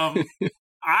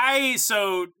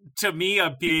 So to me,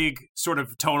 a big sort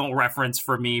of tonal reference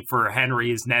for me for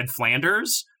Henry is Ned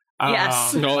Flanders.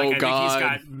 Yes. I think he's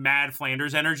got mad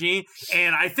Flanders energy.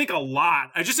 And I think a lot,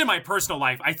 just in my personal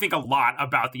life, I think a lot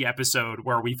about the episode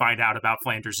where we find out about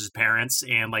Flanders' parents.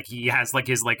 And like he has like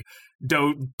his like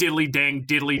diddly dang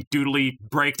diddly doodly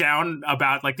breakdown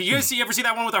about like, you ever see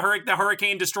that one with the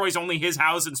hurricane destroys only his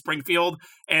house in Springfield?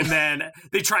 And then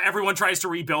everyone tries to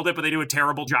rebuild it, but they do a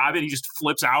terrible job and he just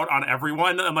flips out on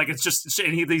everyone. And like, it's just,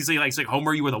 and he's like,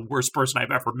 Homer, you were the worst person I've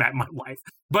ever met in my life.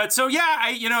 But so,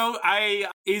 yeah,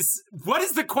 what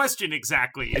is the question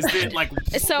exactly? Is it like,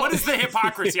 what is the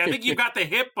hypocrisy? I think you've got the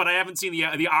hip, but I haven't seen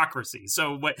the ocracy.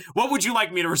 So what would you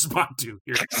like me to respond to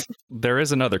here? There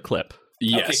is another clip.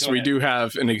 Yes, we do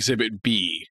have an Exhibit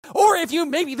B. Or if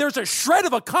maybe there's a shred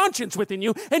of a conscience within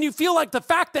you and you feel like the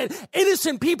fact that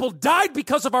innocent people died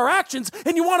because of our actions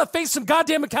and you want to face some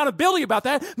goddamn accountability about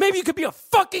that, maybe you could be a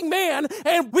fucking man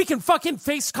and we can fucking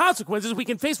face consequences. We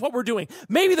can face what we're doing.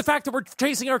 Maybe the fact that we're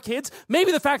chasing our kids,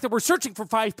 maybe the fact that we're searching for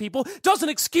 5 people doesn't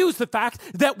excuse the fact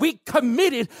that we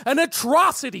committed an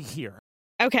atrocity here.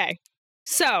 Okay.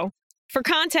 So, for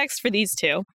context for these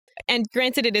two, and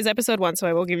granted, it is episode 1, so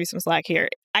I will give you some slack here.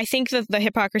 I think that the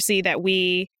hypocrisy that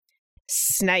we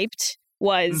sniped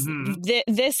was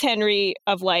this Henry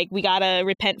of like, we gotta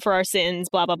repent for our sins,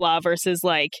 blah, blah, blah, versus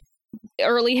like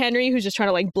early Henry who's just trying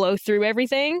to like blow through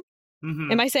everything.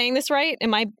 Am I saying this right?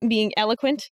 Am I being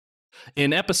eloquent?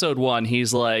 In episode 1,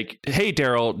 he's like, hey,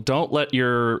 Daryl, don't let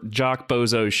your jock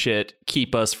bozo shit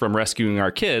keep us from rescuing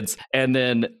our kids. And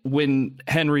then when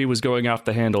Henry was going off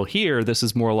the handle here, this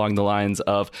is more along the lines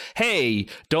of, hey,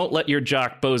 don't let your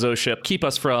jock bozo shit keep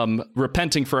us from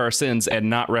repenting for our sins and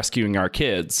not rescuing our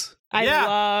kids. I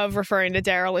love referring to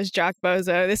Daryl as Jock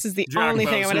Bozo. This is the only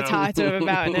thing I'm going to talk to him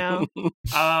about now.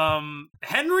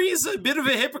 Henry's a bit of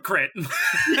a hypocrite.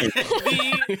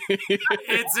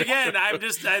 It's again, I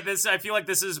feel like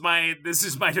this is my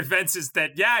defense is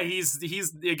that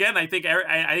he's again. I think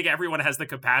everyone has the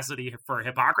capacity for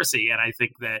hypocrisy, and I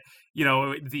think that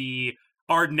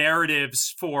our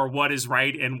narratives for what is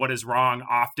right and what is wrong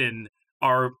often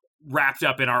are wrapped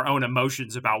up in our own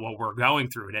emotions about what we're going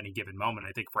through at any given moment.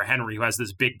 I think for Henry, who has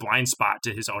this big blind spot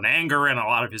to his own anger and a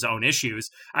lot of his own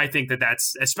issues, I think that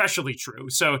that's especially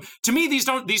true. So to me,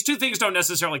 these two things don't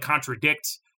necessarily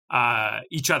contradict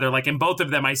each other. Like in both of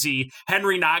them, I see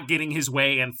Henry not getting his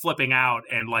way and flipping out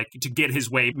and like to get his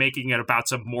way, making it about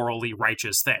some morally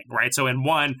righteous thing, right? So in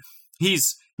one,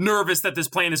 he's nervous that this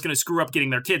plan is going to screw up getting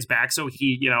their kids back, so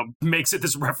he makes it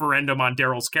this referendum on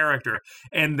Daryl's character.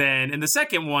 And then in the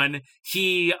second one,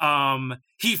 he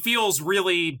feels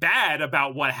really bad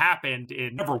about what happened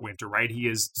in Neverwinter, right? He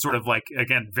is sort of like,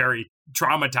 again, very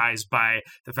traumatized by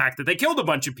the fact that they killed a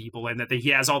bunch of people and that he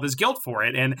has all this guilt for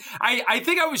it. And I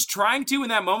think I was trying to in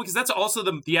that moment, because that's also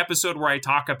the episode where I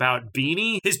talk about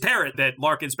Beanie, his parrot that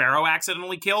Larkin Sparrow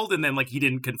accidentally killed and then like he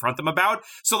didn't confront them about.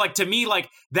 So like to me, like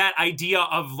that idea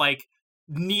of like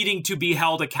needing to be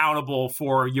held accountable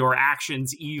for your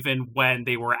actions even when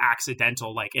they were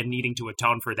accidental, like, and needing to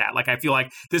atone for that. Like, I feel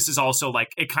like this is also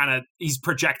like he's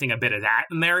projecting a bit of that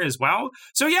in there as well.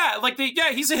 So yeah, like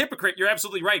he's a hypocrite. You're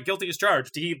absolutely right. Guilty as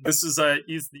charged. He's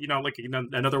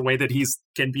another way that he's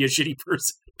can be a shitty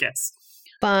person, I guess.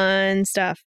 Fun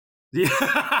stuff. Yeah.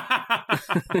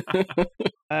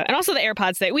 And also the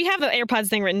AirPods thing. We have the AirPods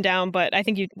thing written down, but I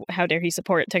think how dare he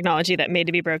support technology that made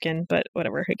to be broken, but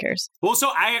whatever, who cares? Well, so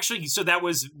I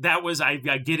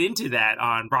get into that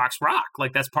on Brock's Rock.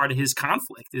 Like, that's part of his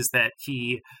conflict is that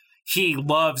he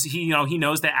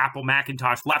knows that Apple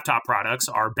Macintosh laptop products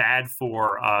are bad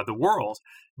for the world,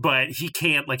 but he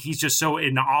can't, like, he's just so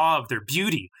in awe of their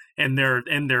beauty and their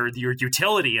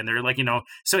utility and their, like,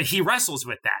 so he wrestles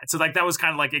with that. So like that was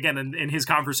kind of like, again, in his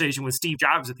conversation with Steve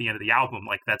Jobs at the end of the album,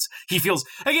 like he feels,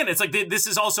 again, it's like this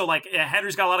is also like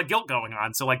Henry's got a lot of guilt going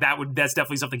on. So like that's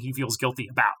definitely something he feels guilty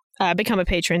about. Become a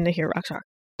patron to hear Rockstar.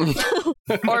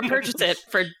 Or purchase it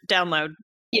for download.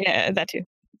 Yeah, that too.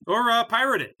 Or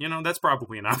pirate it. That's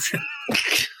probably an option.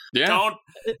 Yeah.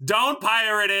 Don't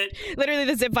pirate it. Literally,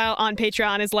 the zip file on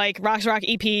Patreon is like Rock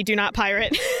EP, do not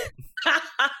pirate.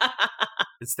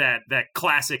 It's that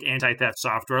classic anti-theft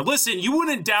software. Listen, you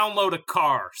wouldn't download a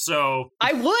car, so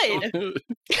I would. You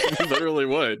literally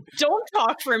would. Don't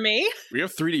talk for me. We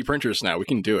have 3D printers now. We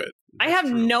can do it. I have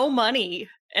no money,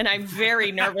 and I'm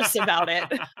very nervous about it.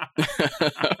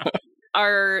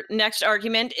 Our next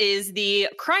argument is the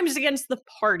crimes against the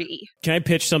party. Can I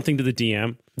pitch something to the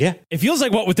DM? Yeah. It feels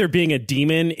like with there being a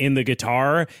demon in the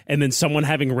guitar and then someone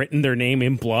having written their name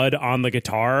in blood on the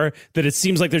guitar, that it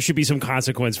seems like there should be some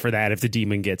consequence for that if the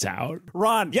demon gets out.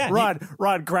 Ron,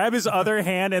 grab his other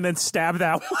hand and then stab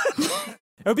that one.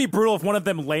 It would be brutal if one of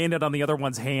them landed on the other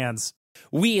one's hands.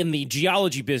 We in the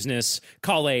geology business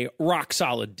call a rock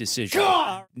solid decision.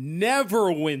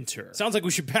 Neverwinter. Sounds like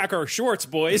we should pack our shorts,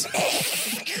 boys.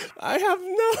 I have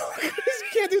you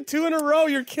can't do 2 in a row.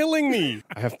 You're killing me.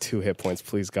 I have 2 hit points,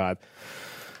 please, God.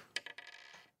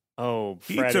 Oh,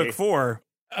 Freddy. He took 4.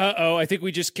 Uh-oh, I think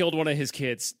we just killed one of his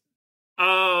kids.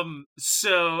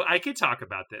 So I could talk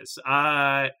about this.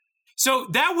 So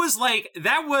I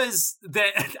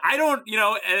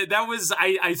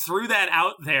threw that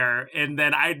out there, and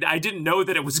then I didn't know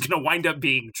that it was going to wind up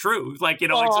being true. So we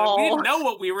didn't know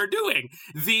what we were doing.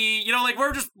 I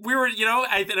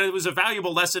think it was a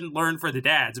valuable lesson learned for the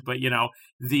dads, but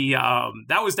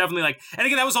that was definitely like, and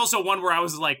again, that was also one where I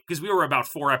was like, because we were about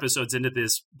 4 episodes into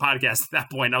this podcast at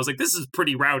that point, I was like, this is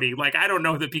pretty rowdy. Like, I don't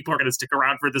know that people are going to stick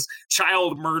around for this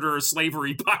child murder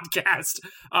slavery podcast.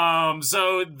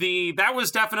 So that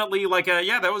was definitely like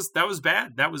that was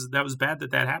bad. That was bad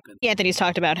that happened. Yeah, Anthony's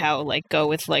talked about how go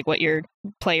with what your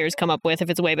players come up with if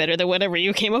it's way better than whatever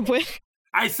you came up with.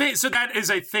 I think so. That is,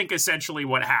 I think, essentially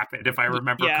what happened, if I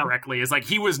remember correctly, is like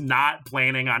he was not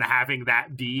planning on having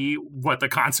that be what the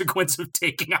consequence of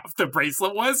taking off the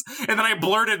bracelet was, and then I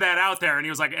blurted that out there, and he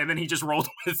was like, and then he just rolled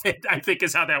with it. I think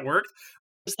is how that worked.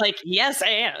 It's like yes,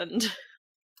 and.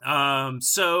 I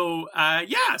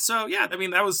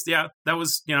mean, that was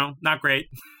not great.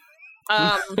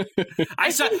 I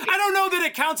don't know that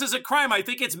it counts as a crime. I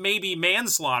think it's maybe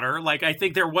manslaughter. Like, I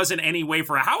think there wasn't any way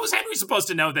for how was Henry supposed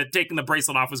to know that taking the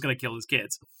bracelet off was going to kill his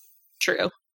kids? True.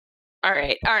 All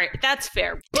right, that's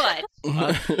fair. But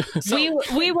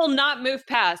we will not move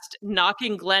past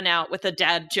knocking Glenn out with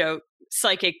a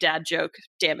psychic dad joke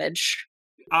damage.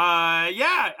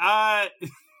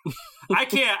 I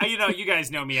can't, you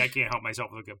guys know me. I can't help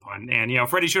myself with a good pun. And,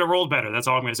 Freddie should have rolled better. That's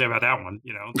all I'm going to say about that one.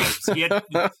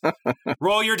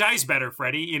 Roll your dice better,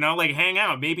 Freddie. Hang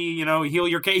out. Maybe, heal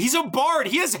your case. He's a bard.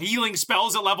 He has healing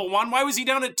spells at level 1. Why was he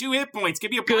down at 2 hit points?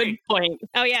 Give me a good point.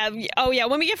 Oh, yeah.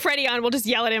 When we get Freddie on, we'll just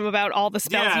yell at him about all the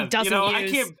spells he doesn't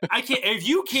use. I can't. If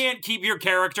you can't keep your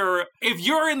character, if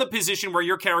you're in the position where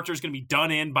your character is going to be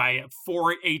done in by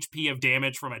 4 HP of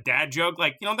damage from a dad joke,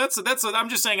 I'm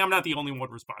just saying I'm not the only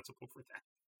one responsible for that.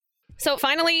 So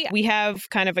finally, we have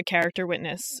kind of a character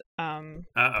witness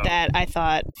that I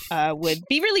thought would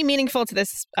be really meaningful to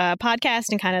this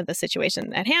podcast and kind of the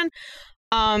situation at hand.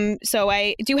 So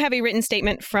I do have a written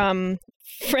statement from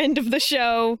friend of the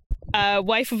show,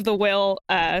 wife of the Will,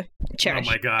 Cherish.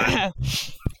 Oh my God.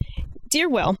 Dear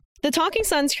Will, the Talking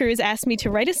Sons crew has asked me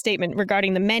to write a statement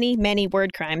regarding the many, many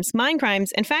word crimes, mind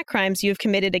crimes, and fact crimes you have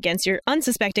committed against your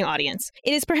unsuspecting audience.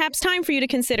 It is perhaps time for you to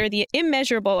consider the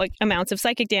immeasurable amounts of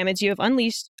psychic damage you have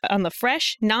unleashed on the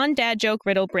fresh, non-dad joke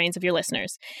riddled brains of your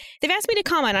listeners. They've asked me to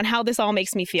comment on how this all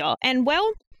makes me feel. And,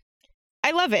 well,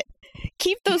 I love it.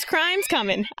 Keep those crimes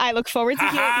coming. I look forward to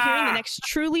hearing the next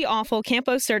truly awful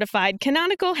Campo-certified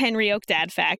canonical Henry Oak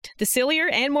dad fact. The sillier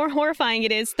and more horrifying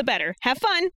it is, the better. Have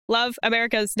fun. Love,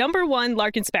 America's #1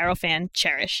 Larkin Sparrow fan,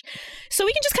 Cherish. So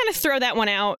we can just kind of throw that one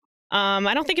out.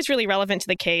 I don't think it's really relevant to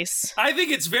the case. I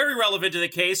think it's very relevant to the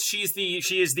case. She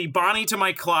is the Bonnie to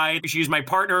my Clyde. She's my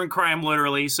partner in crime,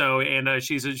 literally. So, and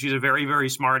she's a very, very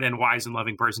smart and wise and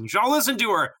loving person. You should all listen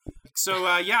to her.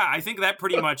 So, yeah, I think that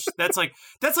pretty much that's like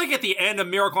at the end of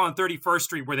Miracle on 31st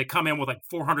Street, where they come in with like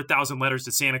 400,000 letters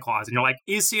to Santa Claus, and you're like,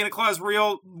 is Santa Claus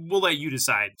real? We'll let you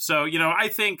decide. So, you know, I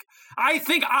think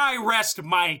I rest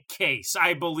my case.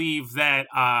 I believe that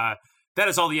that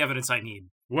is all the evidence I need.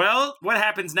 Well, what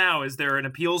happens now? Is there an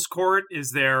appeals court?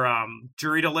 Is there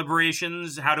jury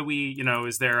deliberations? How do we,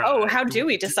 is there... how do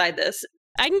we decide this?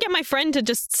 I can get my friend to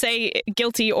just say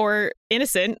guilty or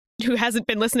innocent, who hasn't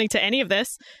been listening to any of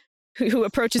this, who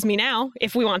approaches me now,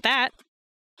 if we want that.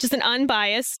 Just an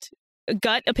unbiased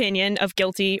gut opinion of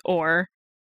guilty or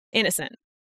innocent.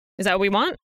 Is that what we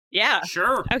want? Yeah.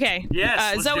 Sure. Okay.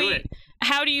 Yes, let's Zoe, do it.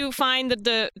 how do you find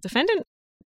the defendant?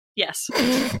 Yes.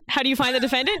 How do you find the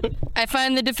defendant? I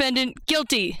find the defendant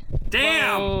guilty.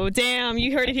 Damn! Oh, damn.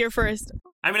 You heard it here first.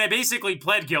 I mean, I basically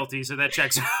pled guilty, so that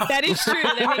checks out. That is true.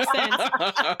 That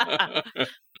makes sense.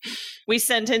 We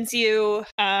sentence you.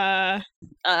 I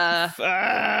don't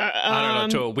know,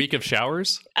 to a week of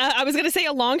showers? I was going to say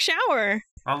a long shower.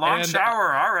 A long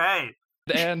shower, all right.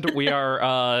 And we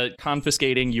are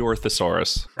confiscating your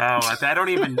thesaurus. Oh, I don't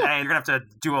even... you're going to have to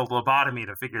do a lobotomy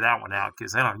to figure that one out,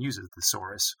 because I don't use a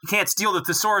thesaurus. You can't steal the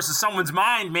thesaurus of someone's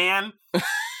mind, man.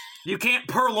 You can't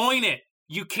purloin it.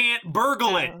 You can't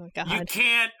burgle it. God.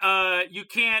 You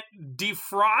can't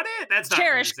defraud it. That's not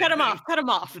Cherish, cut him off. Cut him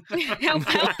off. Help.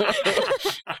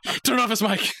 Turn off his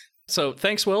mic. So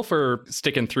thanks, Will, for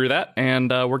sticking through that.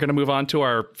 And we're going to move on to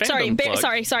our fandom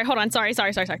plug. Sorry, hold on. Sorry.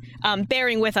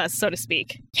 Bearing with us, so to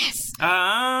speak. Yes.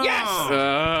 Oh.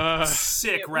 Yes.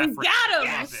 Sick reference. We got him.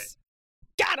 Yes.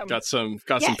 Got him. Got some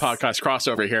podcast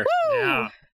crossover here. Woo! Yeah.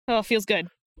 Oh, it feels good.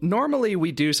 Normally,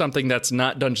 we do something that's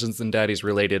not Dungeons and Daddies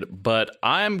related, but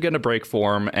I'm going to break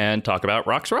form and talk about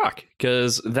Rocks Rock,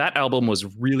 because that album was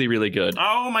really, really good.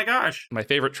 Oh, my gosh. My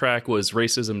favorite track was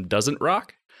Racism Doesn't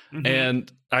Rock. Mm-hmm.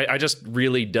 And I just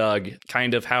really dug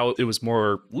kind of how it was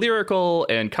more lyrical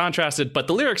and contrasted, but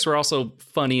the lyrics were also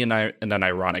funny in an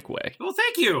ironic way. Well,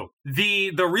 thank you.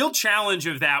 The real challenge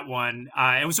of that one,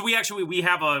 and so we have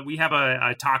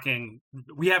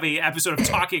a episode of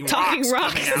Talking Rocks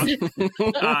coming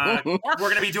out. We're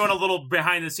going to be doing a little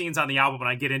behind the scenes on the album, and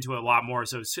I get into it a lot more.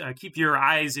 So keep your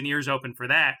eyes and ears open for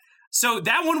that. So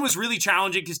that one was really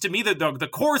challenging because to me the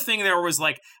core thing there was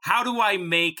like, how do I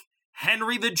make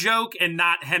Henry the joke and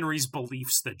not Henry's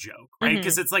beliefs the joke, right?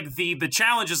 Because it's like the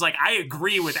challenge is like, I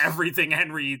agree with everything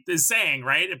Henry is saying,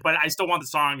 right? But I still want the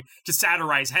song to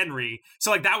satirize Henry.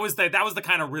 So like that was the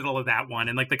kind of riddle of that one,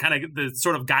 and like the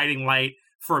sort of guiding light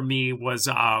for me was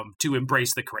to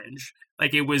embrace the cringe.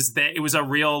 Like it was a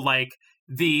real like.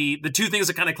 The two things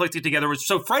that kind of clicked it together was,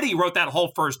 so Freddie wrote that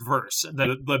whole first verse,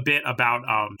 the bit about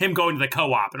him going to the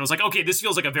co-op, and I was like, okay, this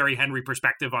feels like a very Henry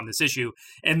perspective on this issue.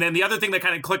 And then the other thing that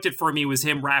kind of clicked it for me was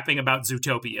him rapping about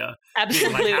Zootopia,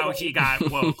 Absolutely. like how he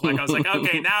got woke. Like I was like,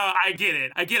 okay, now I get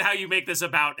it. I get how you make this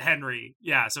about Henry.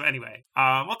 Yeah. So anyway,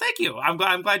 well, thank you. I'm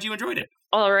glad you enjoyed it.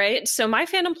 All right. So my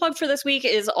fandom plug for this week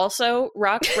is also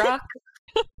Rock.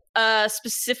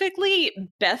 Specifically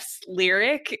Beth's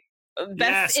lyric.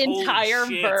 Beth's entire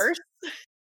verse.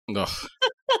 Ugh.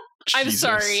 I'm Jesus.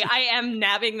 sorry. I am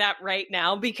nabbing that right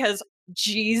now because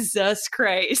Jesus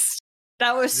Christ.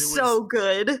 That was so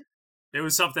good. It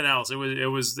was something else. It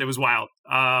was wild.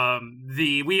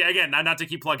 We again, not to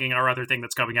keep plugging our other thing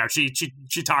that's coming out. She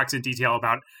talks in detail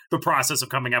about the process of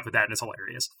coming up with that, and it's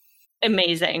hilarious.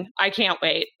 Amazing. I can't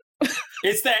wait.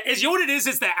 It's you know what it is?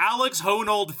 It's the Alex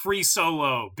Honnold free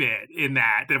solo bit in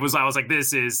that. I was like,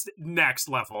 this is next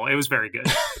level. It was very good.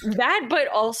 That, but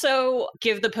also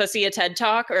give the pussy a TED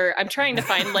Talk, or I'm trying to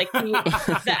find like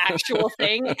the actual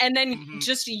thing. And then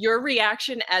just your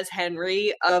reaction as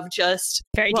Henry of just,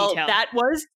 very detailed. That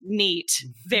was neat.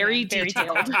 Very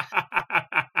detailed.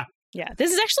 Yeah,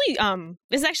 this is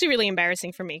actually really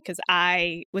embarrassing for me because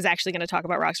I was actually going to talk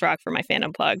about Rocks Rock for my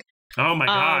fandom plug. Oh my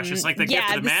gosh, it's like the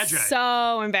gift of the Magi.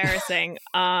 So embarrassing.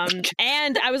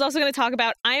 And I was also going to talk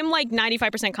about, I'm like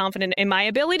 95% confident in my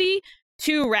ability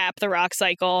to rap the rock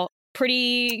cycle.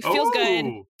 Feels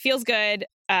good.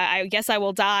 I guess I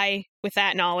will die with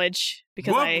that knowledge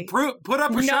because put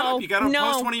up or shut up. You got to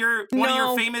post one of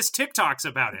your famous TikToks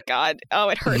about it. God,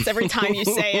 it hurts every time you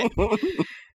say it.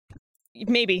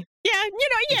 Maybe Yeah,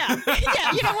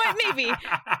 you know what? Maybe.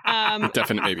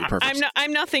 Definite maybe. Perfect.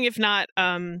 I'm nothing if not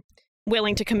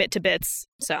willing to commit to bits.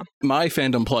 So my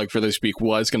fandom plug for this week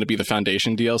was going to be the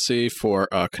Foundation DLC for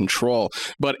Control,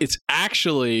 but it's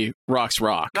actually Rock's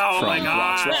Rock. Oh from my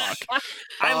gosh. Rock's Rock.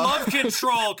 I love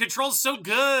Control. Control's so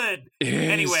good.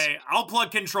 Anyway, I'll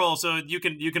plug Control so you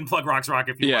can plug Rock's Rock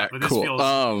if you want. But this cool.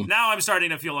 feels now I'm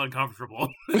starting to feel uncomfortable.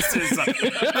 This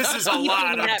is a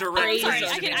lot of direct. Sorry,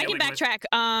 I can backtrack.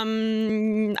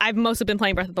 I've mostly been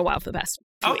playing Breath of the Wild for the past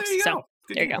 2 weeks. There you so go.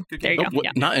 there you go. There you go. What,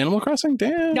 Yeah. Not Animal Crossing?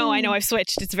 Damn. No, I know I've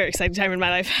switched. It's a very exciting time in my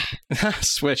life.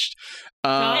 Switched.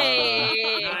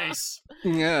 Nice.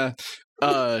 Yeah.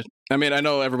 I mean, I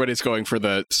know everybody's going for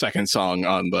the second song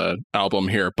on the album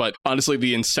here, but honestly,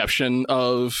 the inception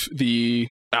of the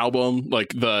album, like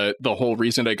the whole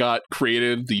reason I got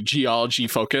created, the geology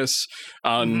focus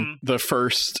on the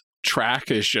first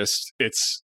track is just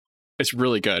it's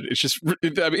really good. It's just,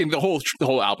 I mean, the whole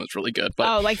album is really good.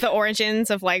 But like the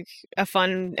origins of like a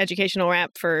fun educational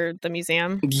rap for the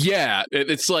museum. Yeah,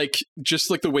 it's like just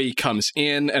like the way he comes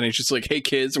in, and it's just like, "Hey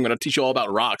kids, I'm going to teach you all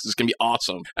about rocks. It's going to be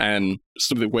awesome." And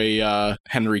so the way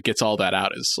Henry gets all that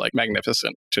out is like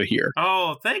magnificent to hear.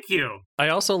 Oh, thank you. I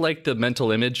also like the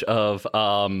mental image of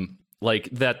like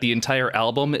that the entire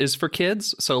album is for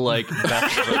kids. So like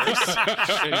that verse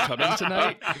and Coming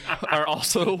Tonight are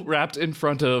also wrapped in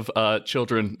front of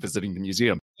children visiting the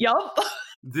museum. Yup.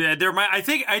 I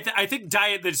think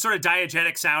the sort of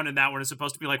diegetic sound in that one is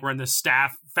supposed to be like we're in the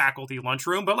staff faculty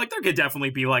lunchroom, but like there could definitely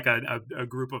be like a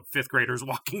group of fifth graders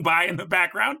walking by in the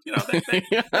background. You know,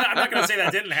 I'm not going to say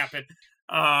that didn't happen.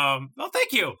 Well,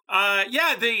 thank you.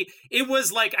 It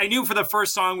was like, I knew for the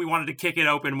first song we wanted to kick it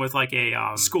open with like a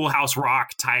Schoolhouse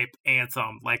Rock type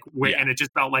anthem, and it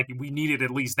just felt like we needed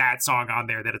at least that song on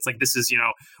there, that it's like, this is,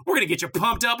 we're going to get you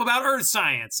pumped up about earth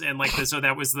science. And like, so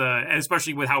that was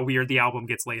especially with how weird the album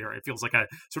gets later, it feels like a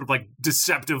sort of like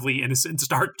deceptively innocent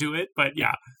start to it. But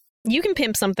yeah. You can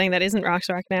pimp something that isn't Rock's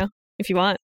Rock now, if you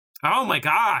want. Oh my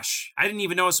gosh. I didn't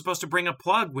even know I was supposed to bring a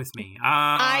plug with me.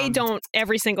 I don't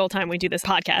every single time we do this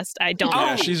podcast. I don't.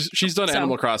 Yeah, she's done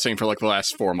Animal Crossing for like the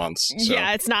last 4 months. So.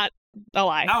 Yeah, it's not a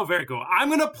lie. Oh, very cool. I'm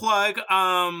going to plug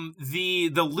the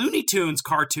Looney Tunes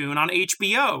cartoon on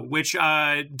HBO, which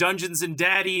Dungeons and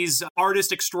Daddy's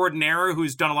artist extraordinaire,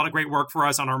 who's done a lot of great work for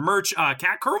us on our merch,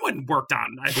 Kat Kerwin worked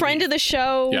on. Friend of the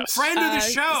show. Yes. Friend of the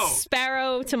show.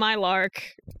 Sparrow to my lark.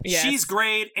 Yes. She's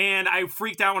great, and I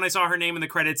freaked out when I saw her name in the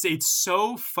credits. It's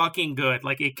so fucking good.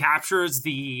 Like, it captures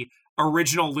the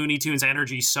original Looney Tunes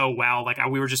energy so well. Like,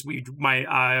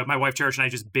 my wife Cherish and I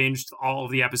just binged all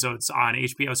of the episodes on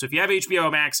HBO. So if you have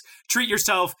HBO Max, treat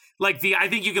yourself. I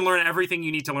think you can learn everything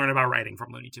you need to learn about writing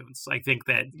from Looney Tunes. I think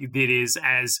that it is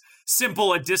as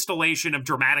simple a distillation of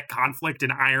dramatic conflict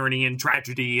and irony and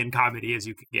tragedy and comedy as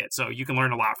you can get. So you can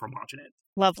learn a lot from watching it.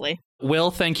 Lovely. Will,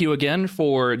 thank you again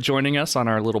for joining us on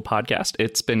our little podcast.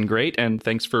 It's been great, and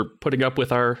thanks for putting up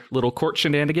with our little court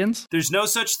shenanigans. There's no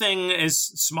such thing as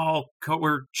small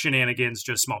court shenanigans,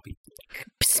 just small people.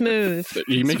 Smooth. Are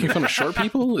you making fun of short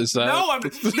people? Is that... No, I'm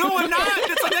not.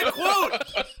 That's like that quote.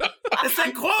 That's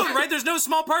that quote, right? There's no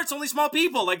small parts, only small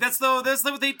people. Like that's what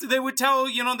they would tell,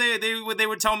 they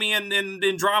would tell me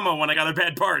in drama when I got a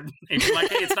bad part. They'd be like,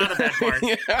 hey, it's not a bad part.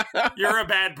 You're a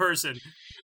bad person.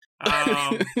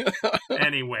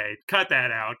 Anyway, cut that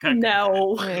out.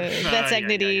 That's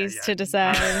Agnides to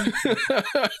decide.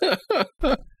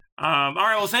 All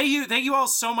right. Well, thank you all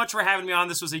so much for having me on.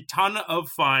 This was a ton of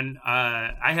fun.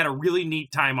 I had a really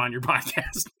neat time on your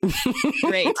podcast.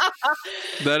 Great.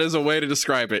 That is a way to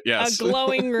describe it. Yes. A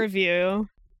glowing review.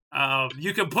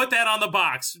 You can put that on the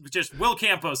box. Just Will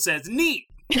Campos says neat.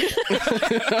 No,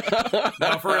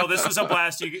 for real, this was a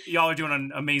blast. Y'all are doing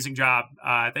an amazing job.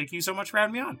 Thank you so much for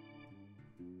having me on.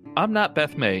 I'm not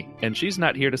Beth May, and she's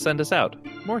not here to send us out.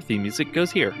 More theme music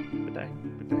goes here.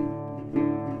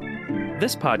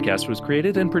 This podcast was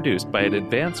created and produced by an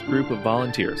advanced group of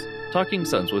volunteers. Talking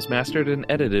Sons was mastered and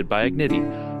edited by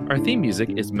Agniti. Our theme music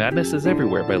is Madness is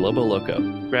Everywhere by Lobo Loco.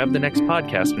 Grab the next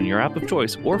podcast in your app of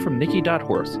choice or from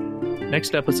Nikki.horse.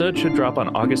 Next episode should drop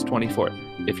on August 24th.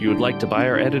 If you would like to buy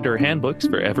our editor handbooks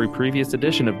for every previous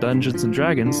edition of Dungeons &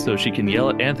 Dragons so she can yell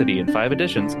at Anthony in 5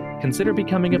 editions, consider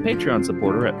becoming a Patreon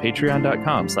supporter at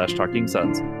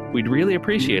patreon.com/talkingsons. We'd really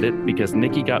appreciate it because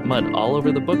Nikki got mud all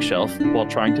over the bookshelf while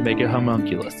trying to make a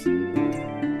homunculus.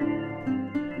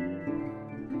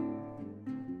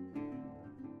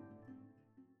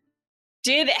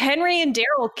 Did Henry and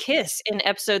Daryl kiss in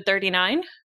episode 39?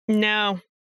 No.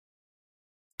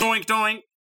 Doink, doink.